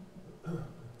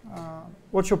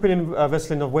 What's your opinion,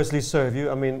 Veselin, of Wesley's serve?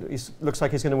 I mean, he looks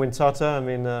like he's going to win Tata.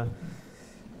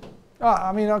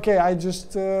 I mean, okay, I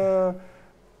just,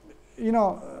 you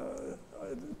know,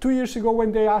 2 years ago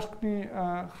when they asked me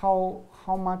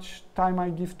how much time I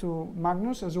give to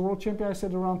Magnus as a world champion, I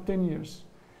said around 10 years.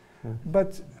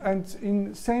 And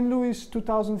in St. Louis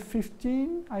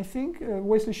 2015, I think,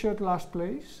 Wesley showed last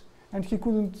place, and he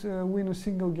couldn't win a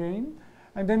single game.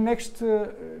 And then next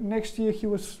year he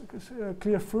was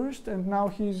clear first, and now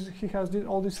he has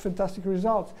all these fantastic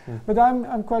results. But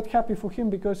I'm quite happy for him,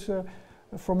 because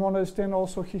from what I understand,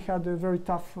 also he had a very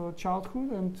tough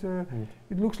childhood, and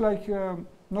it looks like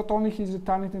not only he's a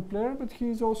talented player, but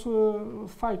he's also a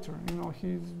fighter. You know,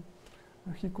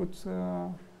 he could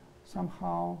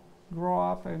somehow grow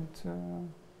up, and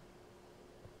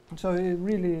so it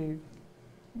really.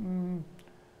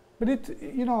 But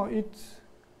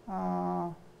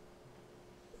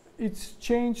it's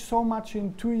changed so much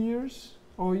in 2 years,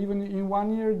 or even in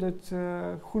 1 year, that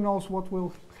who knows what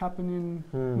will happen in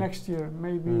next year.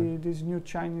 Maybe this new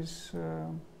Chinese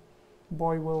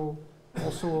boy will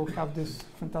also have this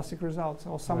fantastic results,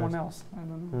 or someone else. I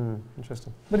don't know.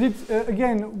 Interesting. But it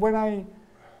again,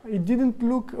 it didn't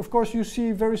look. Of course, you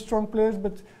see very strong players,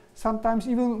 but sometimes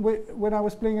even when I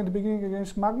was playing at the beginning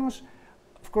against Magnus,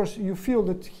 of course you feel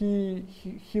that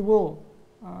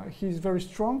he's very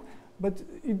strong, but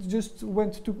it just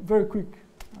went very quick.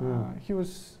 He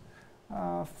was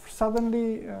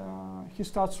suddenly he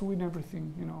starts to win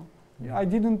everything. You know, I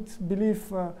didn't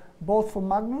believe both for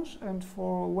Magnus and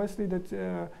for Wesley that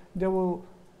they will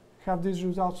have these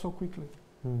results so quickly.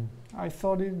 I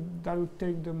thought that would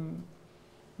take them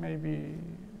maybe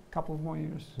a couple of more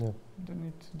years than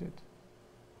it did.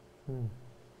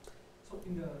 So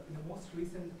in the most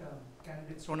recent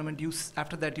candidates tournament,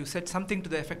 after that you said something to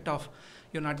the effect of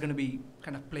you're not going to be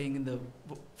kind of playing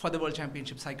for the World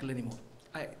Championship cycle anymore.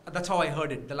 That's how I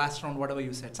heard it. The last round, whatever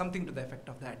you said, something to the effect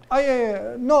of that.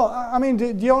 No, I mean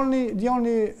the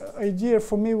only idea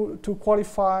for me to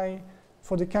qualify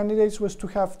for the candidates was to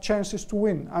have chances to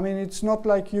win. I mean, it's not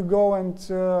like you go and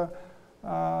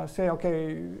say, okay,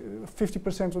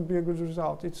 50% would be a good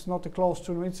result. It's not a close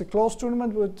tournament. It's a close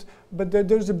tournament, but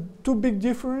there's a too big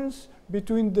difference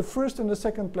between the first and the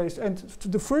second place, and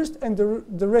the first and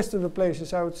the rest of the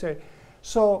places, I would say.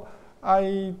 So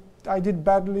I did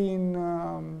badly in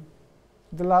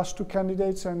the last 2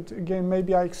 candidates, and again,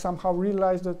 maybe I somehow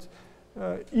realized that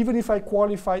even if I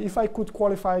could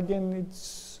qualify again,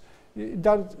 it's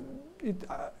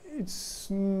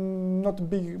not a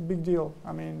big deal.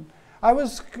 I mean, I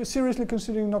was seriously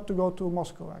considering not to go to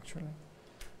Moscow, actually.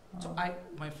 So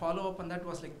my follow-up on that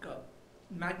was like,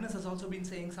 Magnus has also been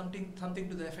saying something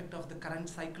to the effect of the current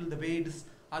cycle, the way it is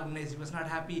organized. He was not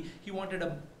happy. He wanted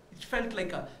it felt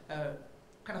like a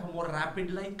kind of a more rapid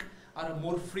or a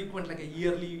more frequent, like a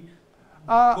yearly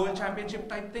World Championship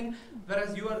type thing,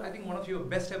 whereas I think one of your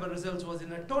best ever results was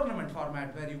in a tournament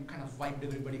format where you kind of wiped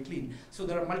everybody clean. So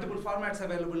there are multiple formats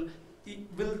available.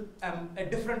 Will a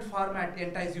different format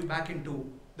entice you back into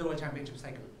the World Championship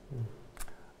cycle?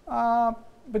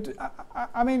 But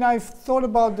I mean, I've thought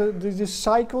about these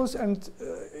cycles, and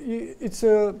it's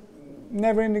a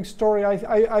never-ending story.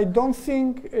 I don't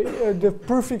think the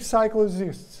perfect cycle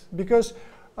exists, because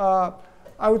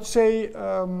I would say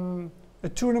a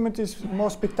tournament is more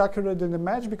spectacular than a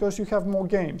match because you have more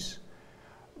games.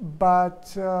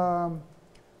 But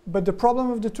the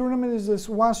problem of the tournament is this: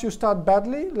 once you start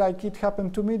badly, like it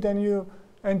happened to me, then you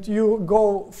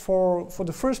go for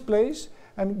the first place.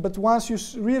 But once you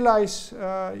realize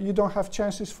you don't have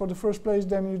chances for the first place,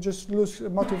 then you just lose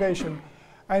motivation.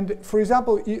 And for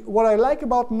example, what I like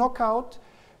about knockout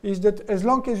is that as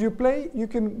long as you play, you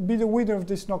can be the winner of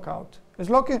this knockout. As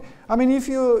long as, I mean, if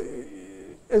you,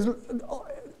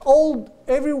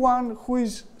 everyone who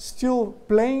is still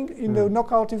playing in the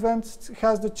knockout events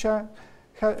has the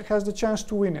chance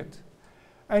to win it.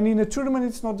 And in a tournament,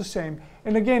 it's not the same.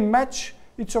 And again, match,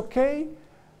 it's okay.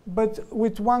 But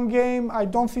with one game, I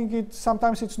don't think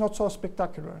sometimes it's not so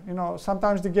spectacular. You know,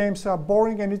 sometimes the games are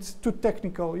boring and it's too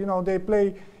technical. You know, they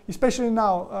play, especially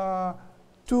now,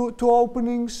 two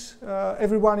openings.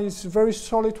 Everyone is very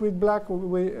solid with black,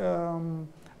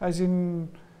 as in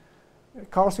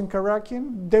Carlsen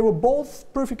Karakin. They were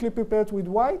both perfectly prepared with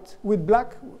white, with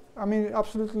black. I mean,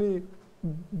 absolutely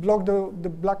blocked the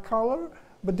black color,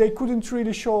 but they couldn't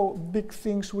really show big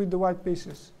things with the white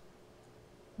pieces.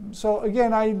 So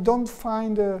again, I don't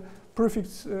find a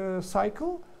perfect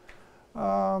cycle.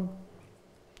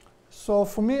 So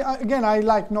for me, again, I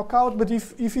like knockout. But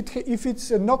if it's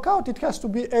a knockout, it has to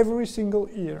be every single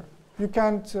year. You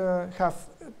can't have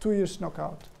 2 years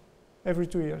knockout every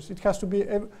 2 years. It has to be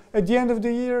at the end of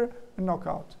the year a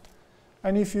knockout.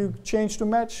 And if you change to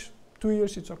match, 2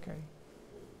 years, it's okay.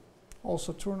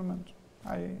 Also tournament,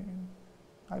 I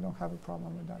don't have a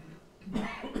problem with that.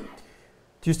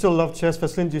 Do you still love chess,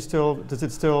 Veselin? Does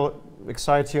it still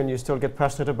excite you, and you still get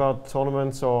passionate about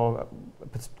tournaments or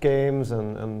games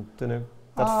and you know,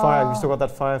 that fire? You still got that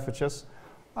fire for chess?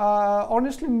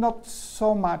 Honestly, not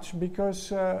so much,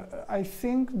 because I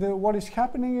think what is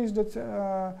happening is that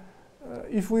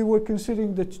if we were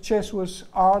considering that chess was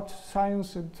art,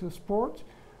 science, and sport,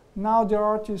 now the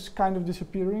art is kind of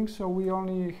disappearing. So we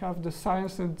only have the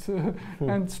science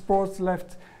and sports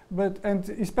left. And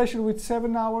especially with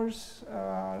 7 hours,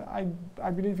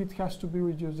 I believe it has to be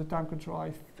reduced, the time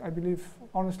control. I believe,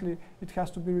 honestly, it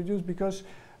has to be reduced, because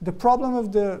the problem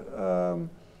of the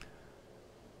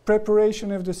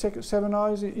preparation of the 7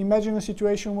 hours, imagine a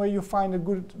situation where you find a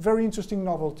very interesting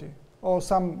novelty or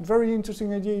some very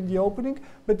interesting idea in the opening,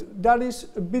 but that is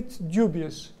a bit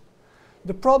dubious.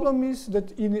 The problem is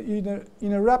that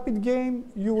in a rapid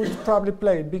game, you would probably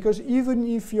play it, because even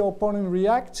if your opponent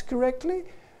reacts correctly,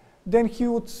 then he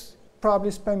would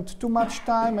probably spend too much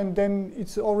time, and then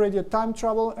it's already a time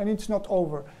trouble and it's not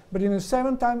over. But in a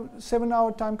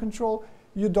 7-hour time control,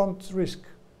 you don't risk.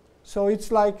 So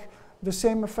it's like the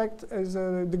same effect as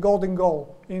the golden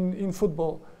goal in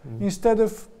football. Instead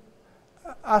of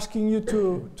asking you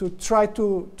to try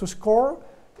to score,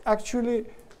 actually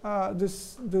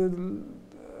the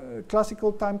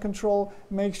classical time control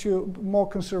makes you more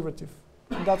conservative.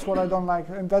 That's what I don't like,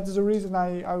 and that's the reason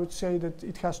I would say that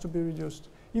it has to be reduced,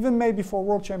 even maybe for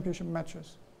World Championship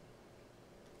matches.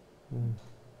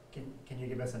 Can you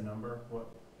give us a number? What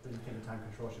do you think the time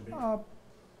control should be?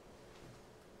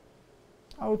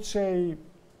 I would say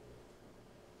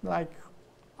like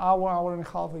hour and a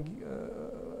half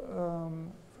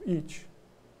each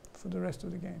for the rest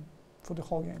of the game, for the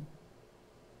whole game.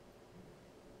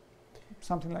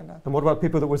 Something like that. And what about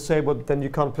people that would say, well, then you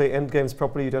can't play end games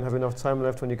properly, you don't have enough time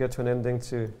left when you get to an ending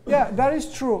to... Yeah, that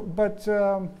is true, but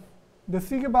the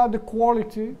thing about the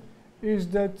quality is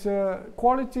that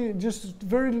quality, just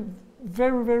very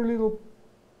little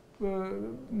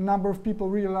number of people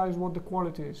realize what the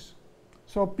quality is.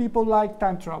 So people like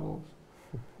time troubles.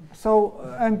 So,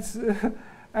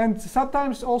 and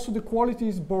sometimes also the quality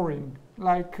is boring.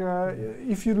 Like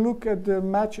if you look at the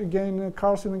match again,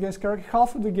 Carlsen against Karakin,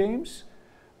 half of the games,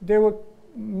 they were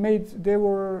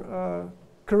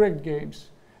correct games,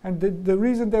 and the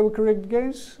reason they were correct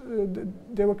games,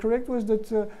 was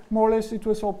that more or less it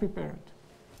was all prepared.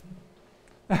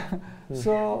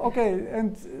 So okay,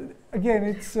 and again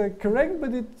it's correct,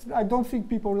 but I don't think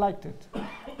people liked it.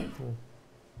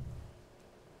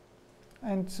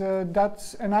 And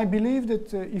I believe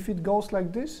that if it goes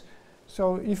like this,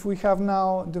 so if we have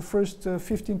now the first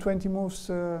 15-20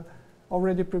 moves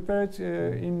already prepared.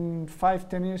 In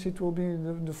 5-10 years, it will be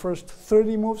the first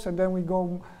 30 moves, and then we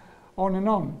go on and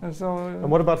on.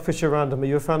 And what about Fischer Random? Are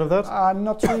you a fan of that?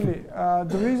 Not really.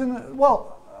 The reason,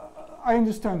 well, I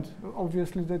understand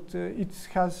obviously that it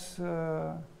has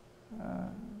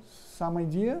some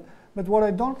idea, but what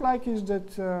I don't like is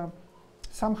that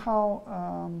somehow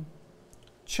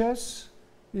chess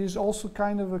is also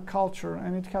kind of a culture,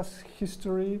 and it has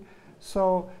history.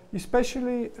 So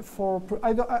especially for,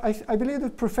 I believe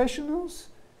that professionals,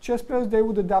 chess players, they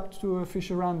would adapt to a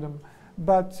Fischer Random,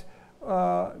 but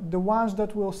the ones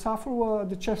that will suffer were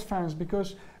the chess fans,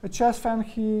 because a chess fan,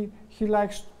 he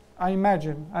likes, I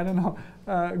imagine, I don't know,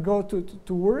 go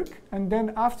to work, and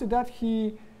then after that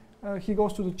he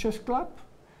goes to the chess club,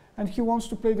 and he wants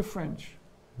to play the French,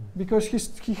 because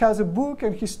he has a book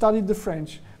and he studied the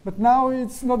French. But now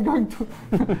it's not going to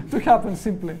happen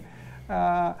simply.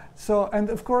 So, and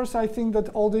of course, I think that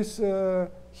all this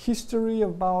history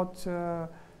about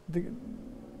the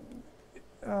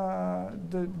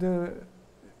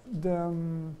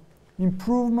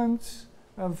improvements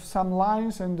of some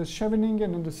lines and the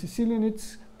Scheveningen and the Sicilian,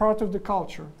 it's part of the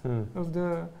culture of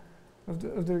the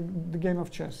game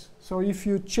of chess. So if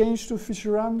you change to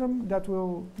Fischer Random, that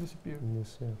will disappear.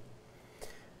 Yes, yeah.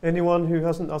 Anyone who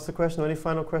hasn't asked a question, or any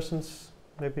final questions,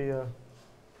 maybe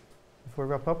before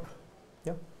we wrap up?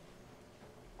 Yeah.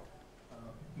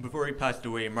 Before he passed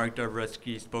away, Mark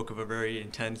Dovresky spoke of a very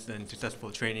intense and successful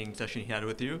training session he had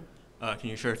with you. Can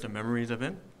you share some memories of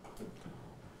him?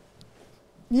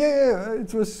 Yeah,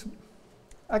 it was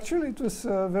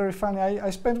very funny.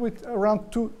 I spent with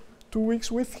around two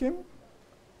weeks with him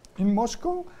in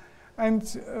Moscow, and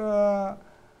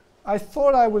I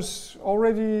thought I was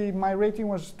already, my rating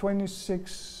was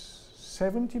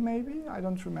 2670 maybe, I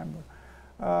don't remember.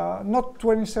 Not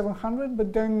 2700,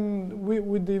 but then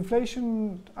with the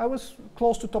inflation, I was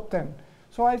close to top 10.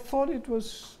 So I thought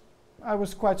I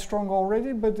was quite strong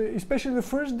already, but especially the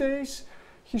first days,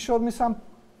 he showed me some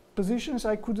positions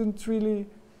I couldn't really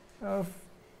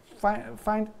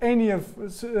find any of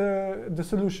the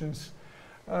solutions.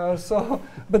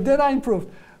 But then I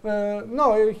improved.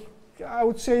 No, I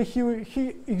would say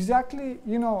he exactly,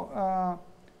 you know,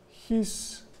 he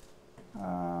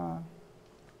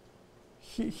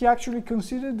actually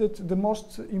considered that the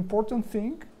most important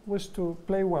thing was to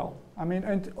play well. I mean,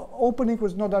 and opening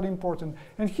was not that important.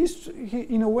 And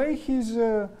in a way, he's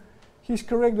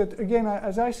correct that, again,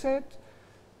 as I said,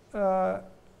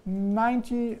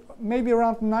 90, maybe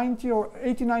around 90 or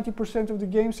 80-90% of the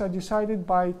games are decided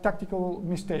by tactical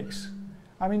mistakes.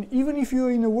 I mean, even if you're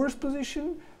in a worse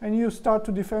position and you start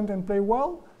to defend and play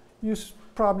well, you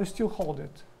probably still hold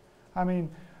it. I mean,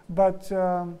 but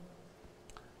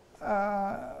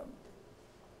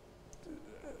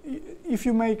if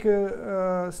you make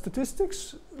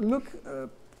statistics, look,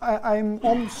 I'm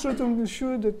almost certainly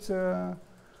sure that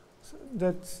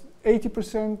that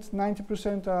 80%,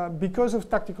 90% are because of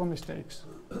tactical mistakes.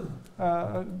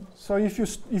 So if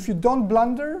you don't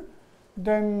blunder,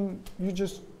 then you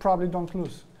just probably don't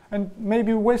lose. And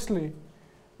maybe Wesley,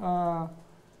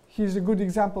 he's a good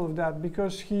example of that,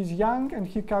 because he's young and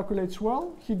he calculates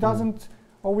well. He doesn't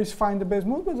always find the best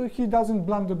move, but he doesn't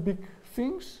blunder big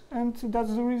things, and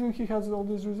that's the reason he has all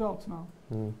these results now.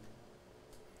 And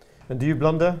do you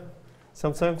blunder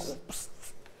sometimes?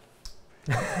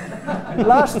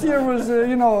 Last year was,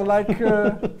 you know, like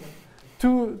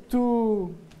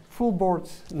two full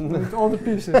boards with all the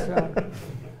pieces.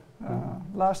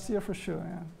 Last year for sure.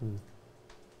 Yeah.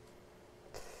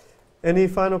 Any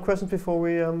final questions before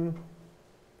we?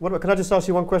 Can I just ask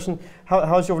you one question?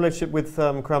 How's your relationship with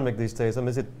Kramnik these days? I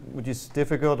mean, would you say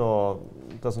difficult or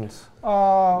doesn't?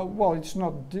 Well, it's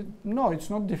not. No, it's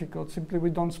not difficult. Simply, we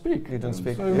don't speak. You don't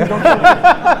speak. So we don't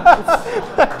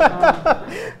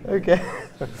okay.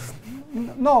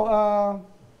 No.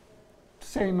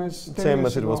 Same as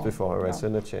it was before, right? Yeah. So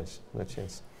no change. No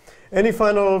change. Any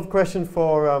final question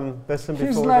for Veselin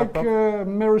before we wrap up? He's like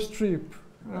Meryl Streep.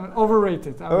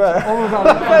 Overrated.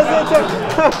 Overvalued.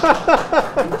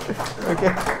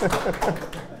 Okay.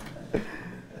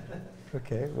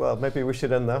 Okay. Well, maybe we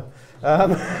should end now.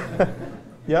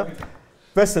 Yeah.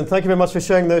 Veselin, thank you very much for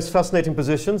sharing those fascinating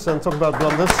positions and talking about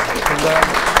blunders. And,